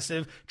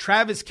impressive,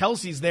 Travis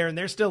Kelce's there, and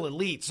they're still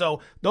elite.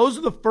 So those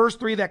are the first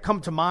three that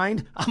come to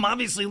mind. I'm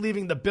obviously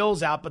leaving the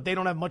Bills out, but they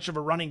don't have much of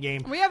a running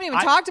game. We haven't even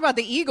talked about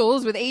the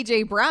Eagles with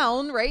A.J.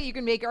 Brown, right? You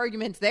can make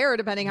arguments there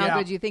depending how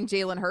good you think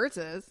Jalen Hurts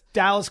is.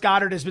 Dallas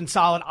Goedert has been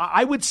solid.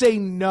 I would say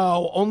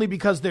no, only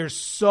because there's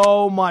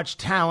so much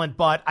talent,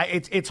 but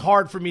it's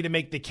hard for me to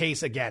make the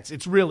case against.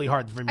 It's really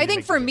hard for me. I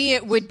think for me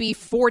it would be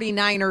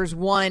 49ers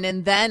 1,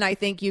 and then I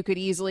think you could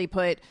easily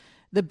put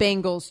the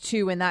Bengals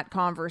 2 in that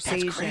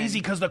conversation. That's crazy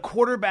because the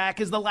quarterback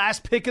is the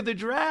last pick of the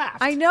draft.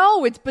 I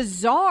know, it's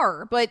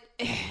bizarre, but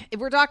if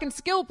we're talking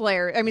skill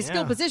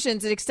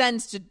positions, it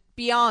extends to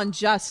beyond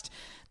just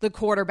the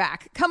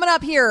quarterback. Coming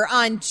up here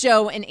on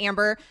Joe and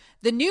Amber,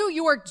 the New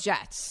York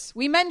Jets.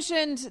 We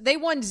mentioned they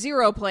won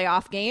 0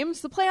 playoff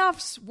games. The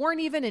playoffs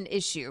weren't even an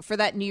issue for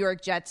that New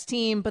York Jets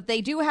team, but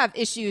they do have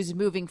issues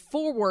moving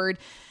forward.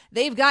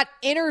 They've got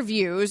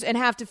interviews and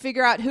have to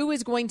figure out who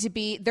is going to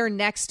be their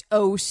next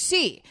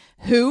OC.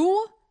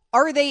 Who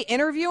are they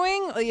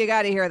interviewing? Well, you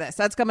got to hear this.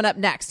 That's coming up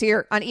next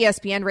here on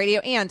ESPN Radio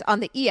and on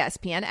the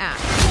ESPN app.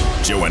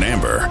 Joe and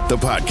Amber, the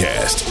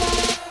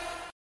podcast.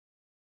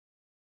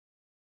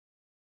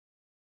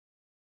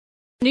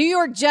 New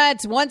York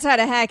Jets once had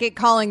a Hackett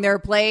calling their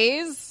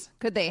plays.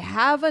 Could they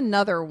have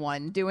another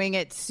one doing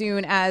it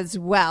soon as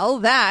well?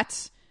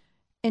 That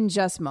in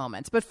just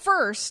moments. But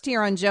first,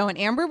 here on Joe and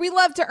Amber, we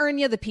love to earn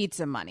you the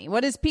pizza money.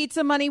 What is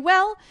pizza money?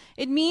 Well,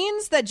 it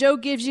means that Joe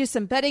gives you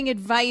some betting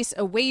advice,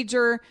 a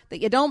wager that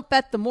you don't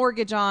bet the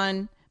mortgage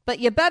on, but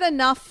you bet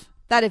enough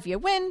that if you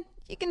win,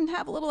 you can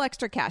have a little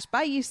extra cash.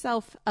 Buy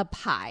yourself a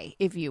pie,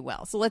 if you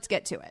will. So let's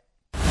get to it.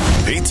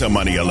 Pizza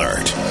money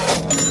alert.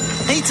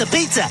 Pizza,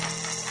 pizza.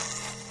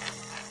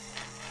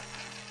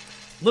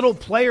 Little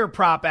player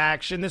prop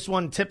action. This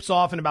one tips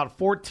off in about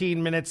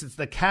 14 minutes. It's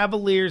the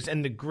Cavaliers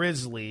and the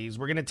Grizzlies.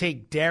 We're going to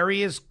take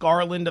Darius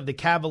Garland of the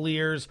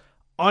Cavaliers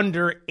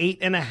under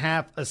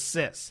 8.5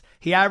 assists.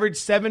 He averaged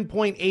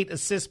 7.8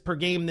 assists per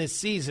game this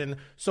season,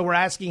 so we're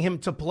asking him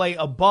to play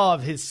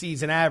above his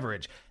season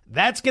average.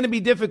 That's going to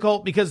be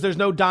difficult because there's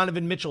no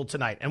Donovan Mitchell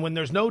tonight. And when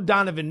there's no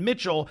Donovan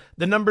Mitchell,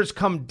 the numbers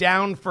come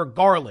down for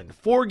Garland.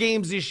 4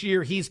 games this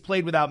year he's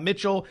played without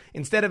Mitchell.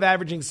 Instead of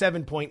averaging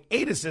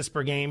 7.8 assists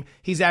per game,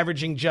 he's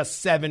averaging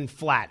just 7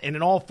 flat. And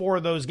in all 4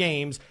 of those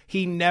games,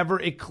 he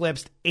never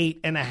eclipsed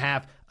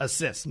 8.5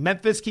 assists.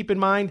 Memphis, keep in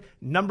mind,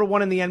 number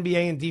 1 in the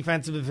NBA in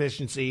defensive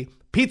efficiency.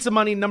 Pizza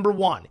money, number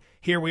 1.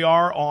 Here we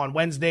are on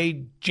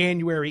Wednesday,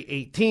 January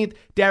 18th.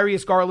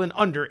 Darius Garland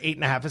under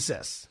 8.5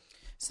 assists.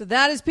 So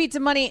that is pizza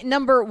money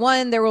number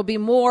 1. There will be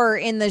more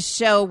in the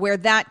show where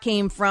that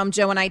came from.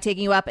 Joe and I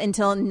taking you up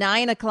until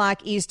 9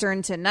 o'clock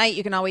Eastern tonight.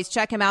 You can always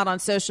check him out on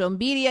social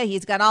media.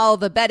 He's got all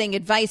the betting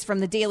advice from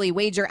the Daily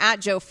Wager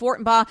at Joe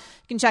Fortenbaugh.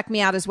 You can check me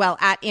out as well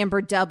at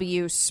Amber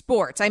W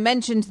Sports. I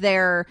mentioned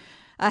there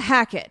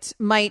Hackett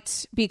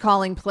might be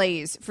calling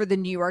plays for the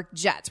New York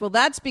Jets. Well,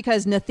 that's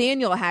because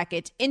Nathaniel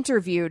Hackett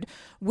interviewed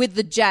with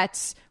the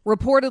Jets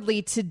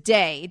reportedly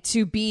today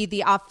to be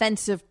the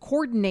offensive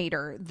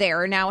coordinator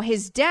there. Now,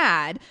 his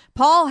dad,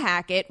 Paul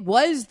Hackett,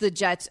 was the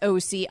Jets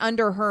OC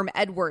under Herm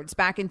Edwards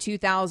back in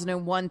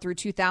 2001 through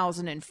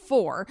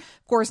 2004.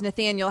 Of course,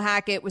 Nathaniel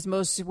Hackett was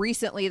most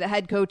recently the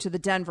head coach of the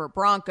Denver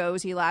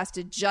Broncos. He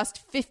lasted just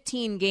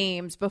 15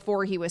 games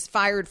before he was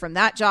fired from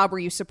that job. Were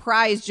you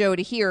surprised, Joe,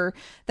 to hear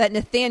that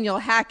Nathaniel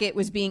Hackett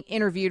was being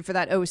interviewed for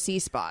that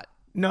OC spot?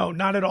 No,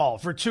 not at all.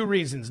 For 2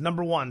 reasons.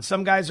 Number 1,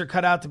 some guys are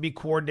cut out to be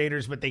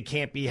coordinators, but they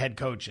can't be head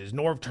coaches.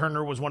 Norv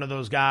Turner was one of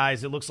those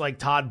guys. It looks like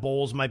Todd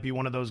Bowles might be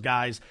one of those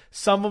guys.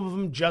 Some of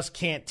them just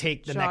can't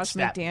take the next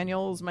step. Josh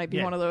McDaniels might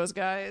be one of those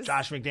guys.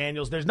 Josh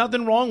McDaniels. There's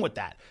nothing wrong with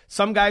that.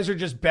 Some guys are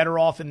just better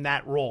off in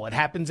that role. It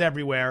happens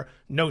everywhere.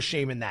 No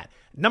shame in that.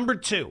 Number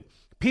 2,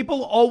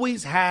 people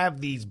always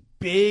have these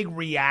big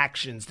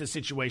reactions to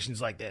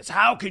situations like this.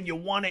 How can you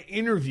want to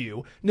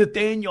interview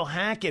Nathaniel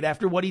Hackett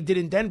after what he did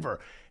in Denver?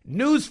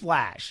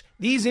 Newsflash,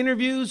 these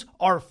interviews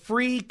are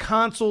free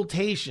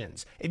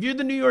consultations. If you're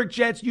the New York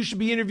Jets, you should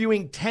be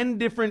interviewing 10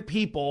 different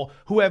people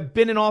who have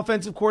been an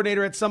offensive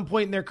coordinator at some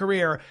point in their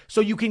career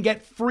so you can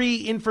get free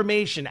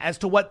information as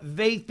to what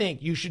they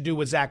think you should do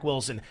with Zach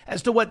Wilson,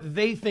 as to what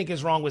they think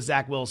is wrong with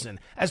Zach Wilson,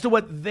 as to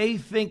what they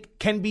think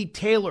can be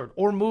tailored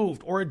or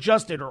moved or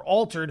adjusted or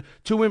altered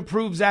to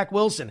improve Zach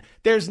Wilson.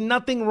 There's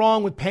nothing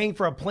wrong with paying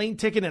for a plane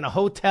ticket and a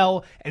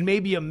hotel and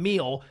maybe a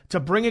meal to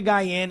bring a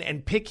guy in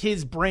and pick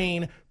his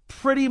brain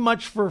pretty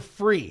much for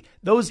free.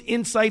 Those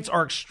insights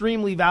are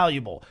extremely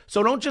valuable.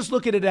 So don't just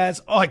look at it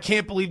as, oh, I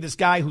can't believe this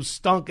guy who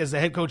stunk as the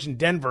head coach in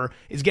Denver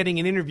is getting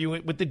an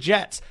interview with the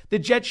Jets. The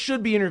Jets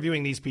should be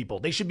interviewing these people.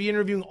 They should be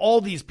interviewing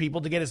all these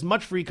people to get as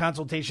much free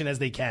consultation as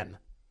they can.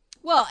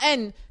 Well,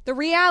 and the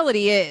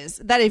reality is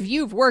that if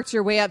you've worked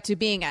your way up to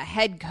being a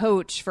head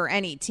coach for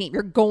any team,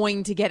 you're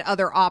going to get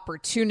other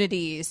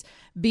opportunities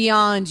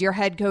beyond your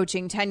head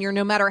coaching tenure,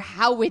 no matter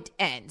how it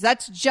ends.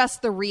 That's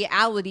just the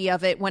reality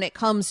of it when it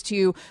comes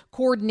to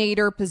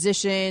coordinator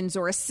positions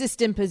or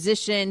assistant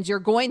positions. You're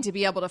going to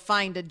be able to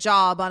find a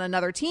job on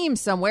another team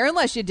somewhere,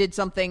 unless you did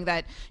something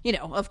that,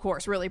 of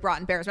course, really brought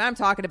embarrassment. I'm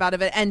talking about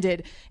if it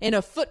ended in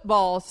a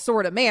football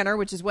sort of manner,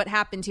 which is what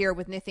happened here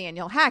with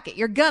Nathaniel Hackett.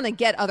 You're going to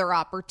get other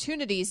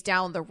opportunities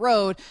down the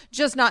road,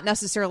 just not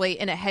necessarily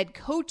in a head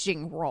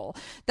coaching role.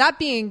 That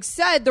being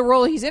said, the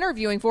role he's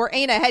interviewing for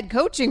ain't a head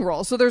coaching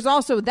role. So there's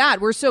also that.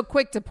 We're so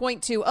quick to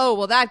point to, oh,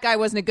 well, that guy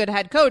wasn't a good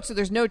head coach, so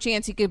there's no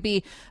chance he could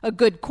be a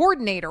good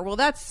coordinator. Well,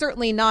 that's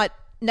certainly not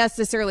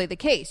necessarily the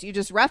case. You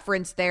just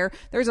referenced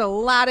there's a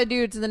lot of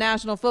dudes in the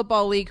National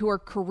Football League who are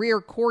career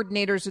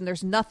coordinators, and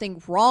there's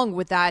nothing wrong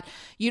with that.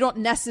 You don't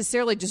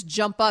necessarily just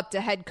jump up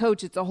to head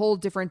coach. It's a whole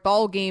different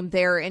ball game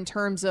there in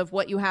terms of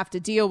what you have to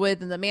deal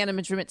with and the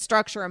management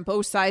structure on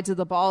both sides of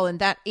the ball, and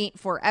that ain't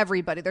for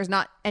everybody. There's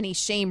not any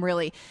shame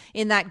really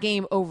in that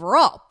game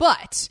overall.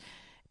 But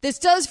this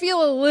does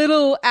feel a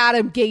little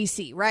Adam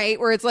Gase, right?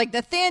 Where it's like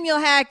Nathaniel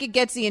Hackett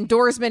gets the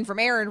endorsement from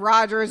Aaron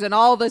Rodgers, and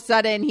all of a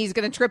sudden he's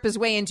going to trip his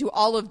way into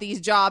all of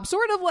these jobs,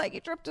 sort of like he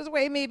tripped his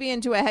way maybe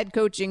into a head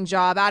coaching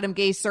job. Adam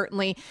Gase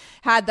certainly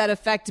had that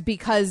effect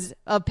because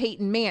of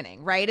Peyton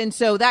Manning, right? And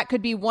so that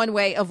could be one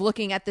way of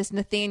looking at this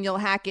Nathaniel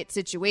Hackett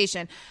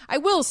situation. I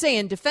will say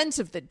in defense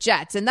of the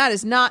Jets, and that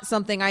is not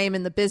something I am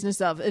in the business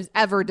of, is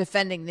ever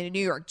defending the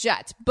New York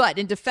Jets, but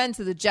in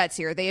defense of the Jets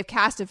here, they have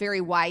cast a very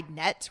wide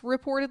net,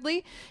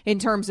 reportedly, in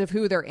terms of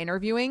who they're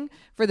interviewing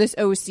for this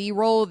OC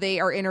role. They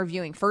are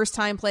interviewing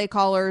first-time play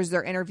callers.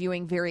 They're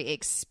interviewing very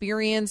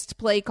experienced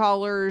play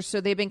callers.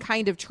 So they've been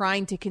kind of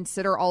trying to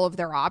consider all of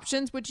their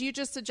options, which you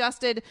just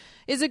suggested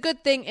is a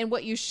good thing and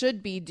what you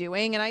should be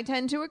doing. And I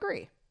tend to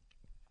agree.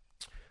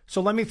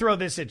 So let me throw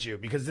this at you,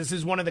 because this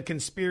is one of the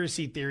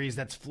conspiracy theories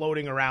that's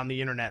floating around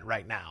the internet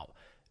right now.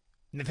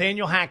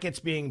 Nathaniel Hackett's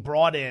being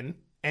brought in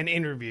and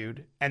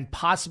interviewed and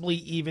possibly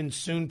even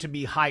soon to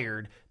be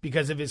hired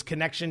because of his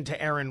connection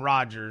to Aaron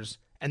Rodgers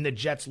and the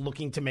Jets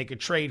looking to make a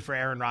trade for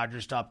Aaron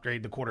Rodgers to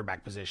upgrade the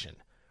quarterback position.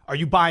 Are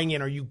you buying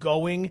in? Are you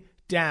going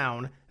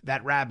down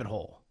that rabbit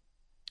hole?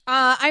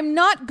 I'm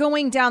not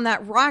going down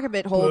that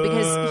rabbit hole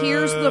because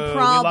here's the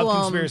problem. We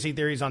love conspiracy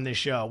theories on this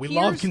show. We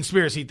love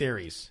conspiracy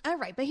theories. All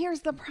right, but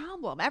here's the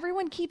problem.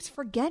 Everyone keeps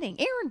forgetting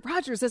Aaron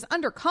Rodgers is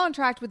under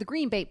contract with the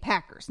Green Bay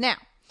Packers. Now,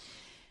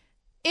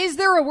 is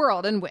there a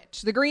world in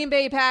which the Green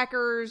Bay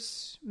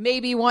Packers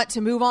maybe want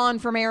to move on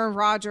from Aaron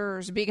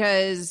Rodgers?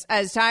 Because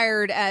as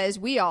tired as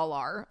we all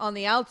are on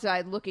the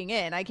outside looking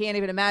in, I can't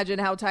even imagine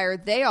how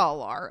tired they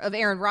all are of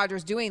Aaron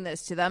Rodgers doing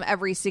this to them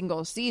every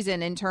single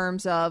season in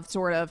terms of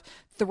sort of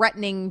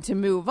threatening to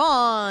move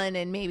on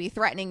and maybe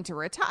threatening to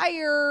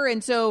retire.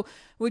 And so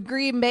would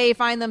Green Bay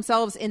find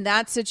themselves in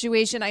that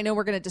situation? I know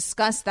we're going to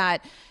discuss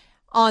that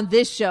on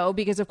this show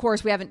because, of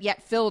course, we haven't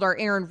yet filled our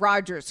Aaron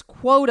Rodgers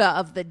quota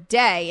of the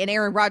day, and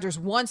Aaron Rodgers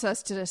wants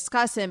us to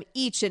discuss him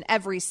each and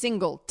every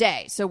single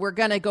day. So we're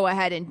going to go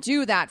ahead and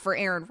do that for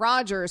Aaron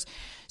Rodgers.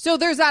 So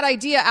there's that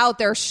idea out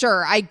there.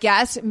 Sure, I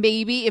guess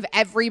maybe if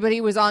everybody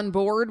was on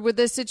board with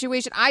this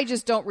situation, I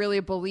just don't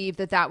really believe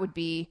that would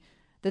be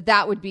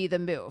the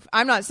move.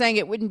 I'm not saying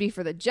it wouldn't be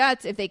for the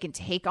Jets if they can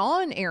take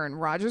on Aaron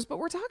Rodgers, but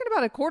we're talking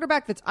about a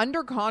quarterback that's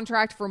under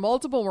contract for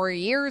multiple more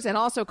years and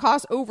also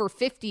costs over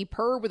 $50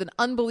 per with an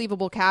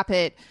unbelievable cap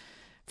hit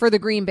for the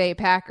Green Bay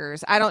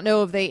Packers. I don't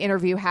know if they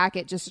interview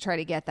Hackett just to try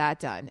to get that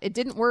done. It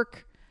didn't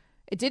work.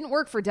 It didn't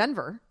work for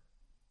Denver.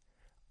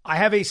 I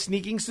have a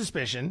sneaking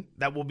suspicion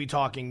that we'll be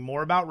talking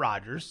more about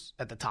Rodgers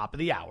at the top of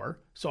the hour,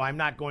 so I'm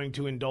not going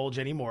to indulge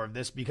any more of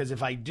this because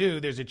if I do,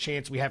 there's a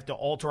chance we have to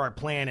alter our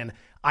plan, and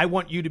I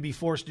want you to be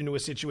forced into a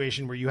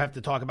situation where you have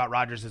to talk about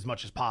Rodgers as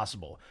much as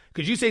possible.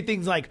 Because you say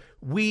things like,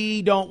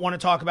 we don't want to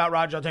talk about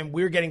Rodgers all the time.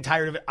 We're getting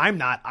tired of it. I'm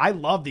not. I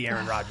love the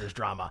Aaron Rodgers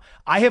drama.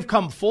 I have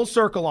come full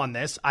circle on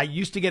this. I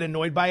used to get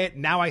annoyed by it.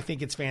 Now I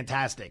think it's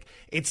fantastic.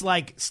 It's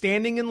like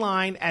standing in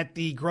line at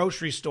the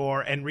grocery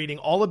store and reading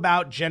all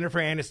about Jennifer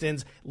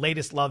Aniston's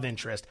latest love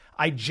interest.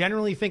 I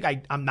generally think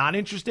I'm not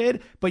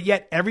interested, but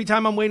yet every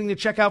time I'm waiting to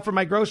check out for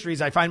my groceries,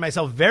 I find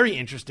myself very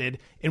interested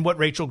in what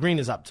Rachel Green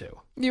is up to.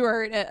 You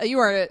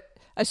are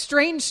a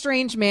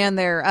strange man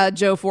there,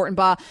 Joe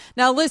Fortenbaugh.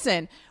 Now,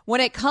 listen,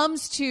 when it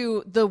comes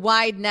to the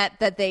wide net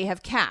that they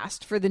have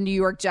cast for the New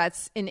York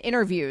Jets in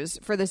interviews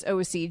for this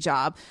OC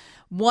job,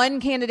 one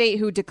candidate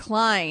who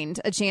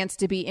declined a chance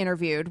to be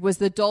interviewed was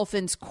the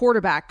Dolphins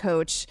quarterback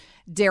coach,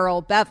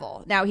 Darrell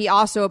Bevell. Now, he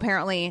also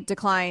apparently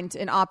declined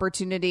an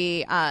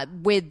opportunity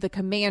with the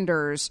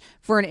Commanders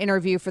for an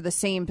interview for the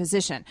same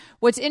position.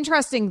 What's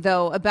interesting,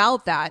 though,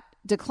 about that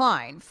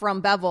decline from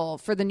Bevell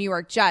for the New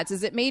York Jets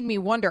is it made me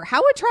wonder,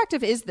 how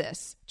attractive is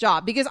this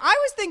job? Because I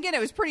was thinking it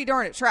was pretty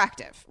darn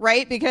attractive,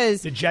 right?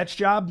 Because the Jets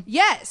job?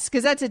 Yes,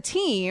 because that's a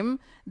team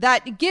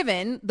that,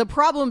 given the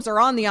problems are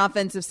on the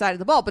offensive side of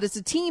the ball, but it's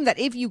a team that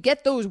if you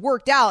get those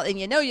worked out and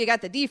you got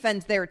the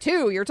defense there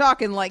too, you're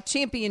talking like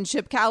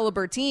championship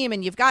caliber team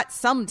and you've got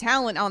some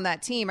talent on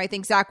that team. I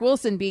think Zach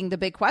Wilson being the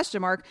big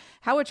question mark.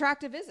 How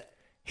attractive is it?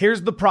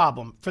 Here's the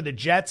problem for the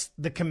Jets,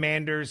 the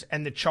Commanders,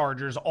 and the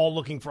Chargers all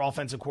looking for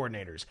offensive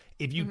coordinators.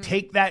 If you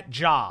take that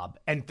job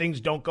and things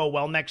don't go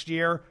well next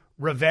year,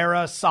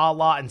 Rivera,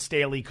 Saleh, and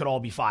Staley could all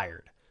be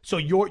fired. So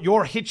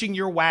you're hitching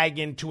your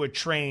wagon to a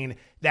train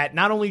that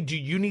not only do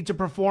you need to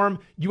perform,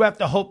 you have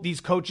to hope these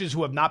coaches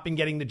who have not been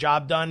getting the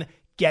job done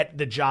get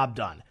the job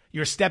done.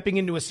 You're stepping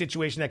into a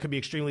situation that could be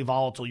extremely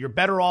volatile. You're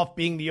better off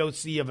being the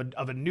OC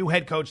of a new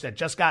head coach that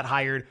just got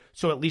hired,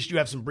 so at least you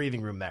have some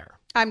breathing room there.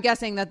 I'm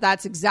guessing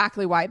that's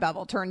exactly why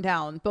Bevel turned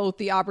down both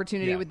the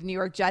opportunity with the New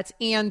York Jets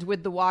and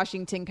with the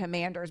Washington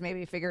Commanders. Maybe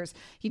he figures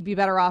he'd be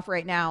better off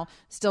right now,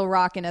 still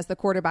rocking as the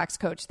quarterback's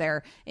coach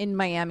there in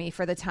Miami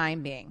for the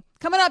time being.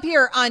 Coming up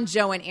here on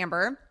Joe and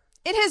Amber,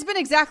 it has been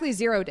exactly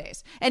 0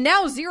 days, and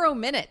now 0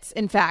 minutes,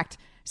 in fact,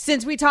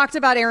 since we talked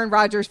about Aaron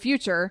Rodgers'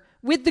 future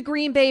with the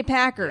Green Bay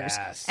Packers.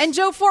 Yes. And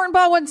Joe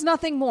Fortenbaugh wants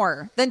nothing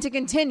more than to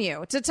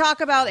continue to talk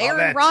about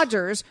Aaron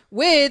Rodgers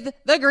with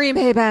the Green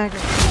Bay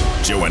Packers.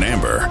 Joe and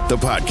Amber, the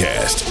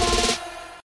podcast.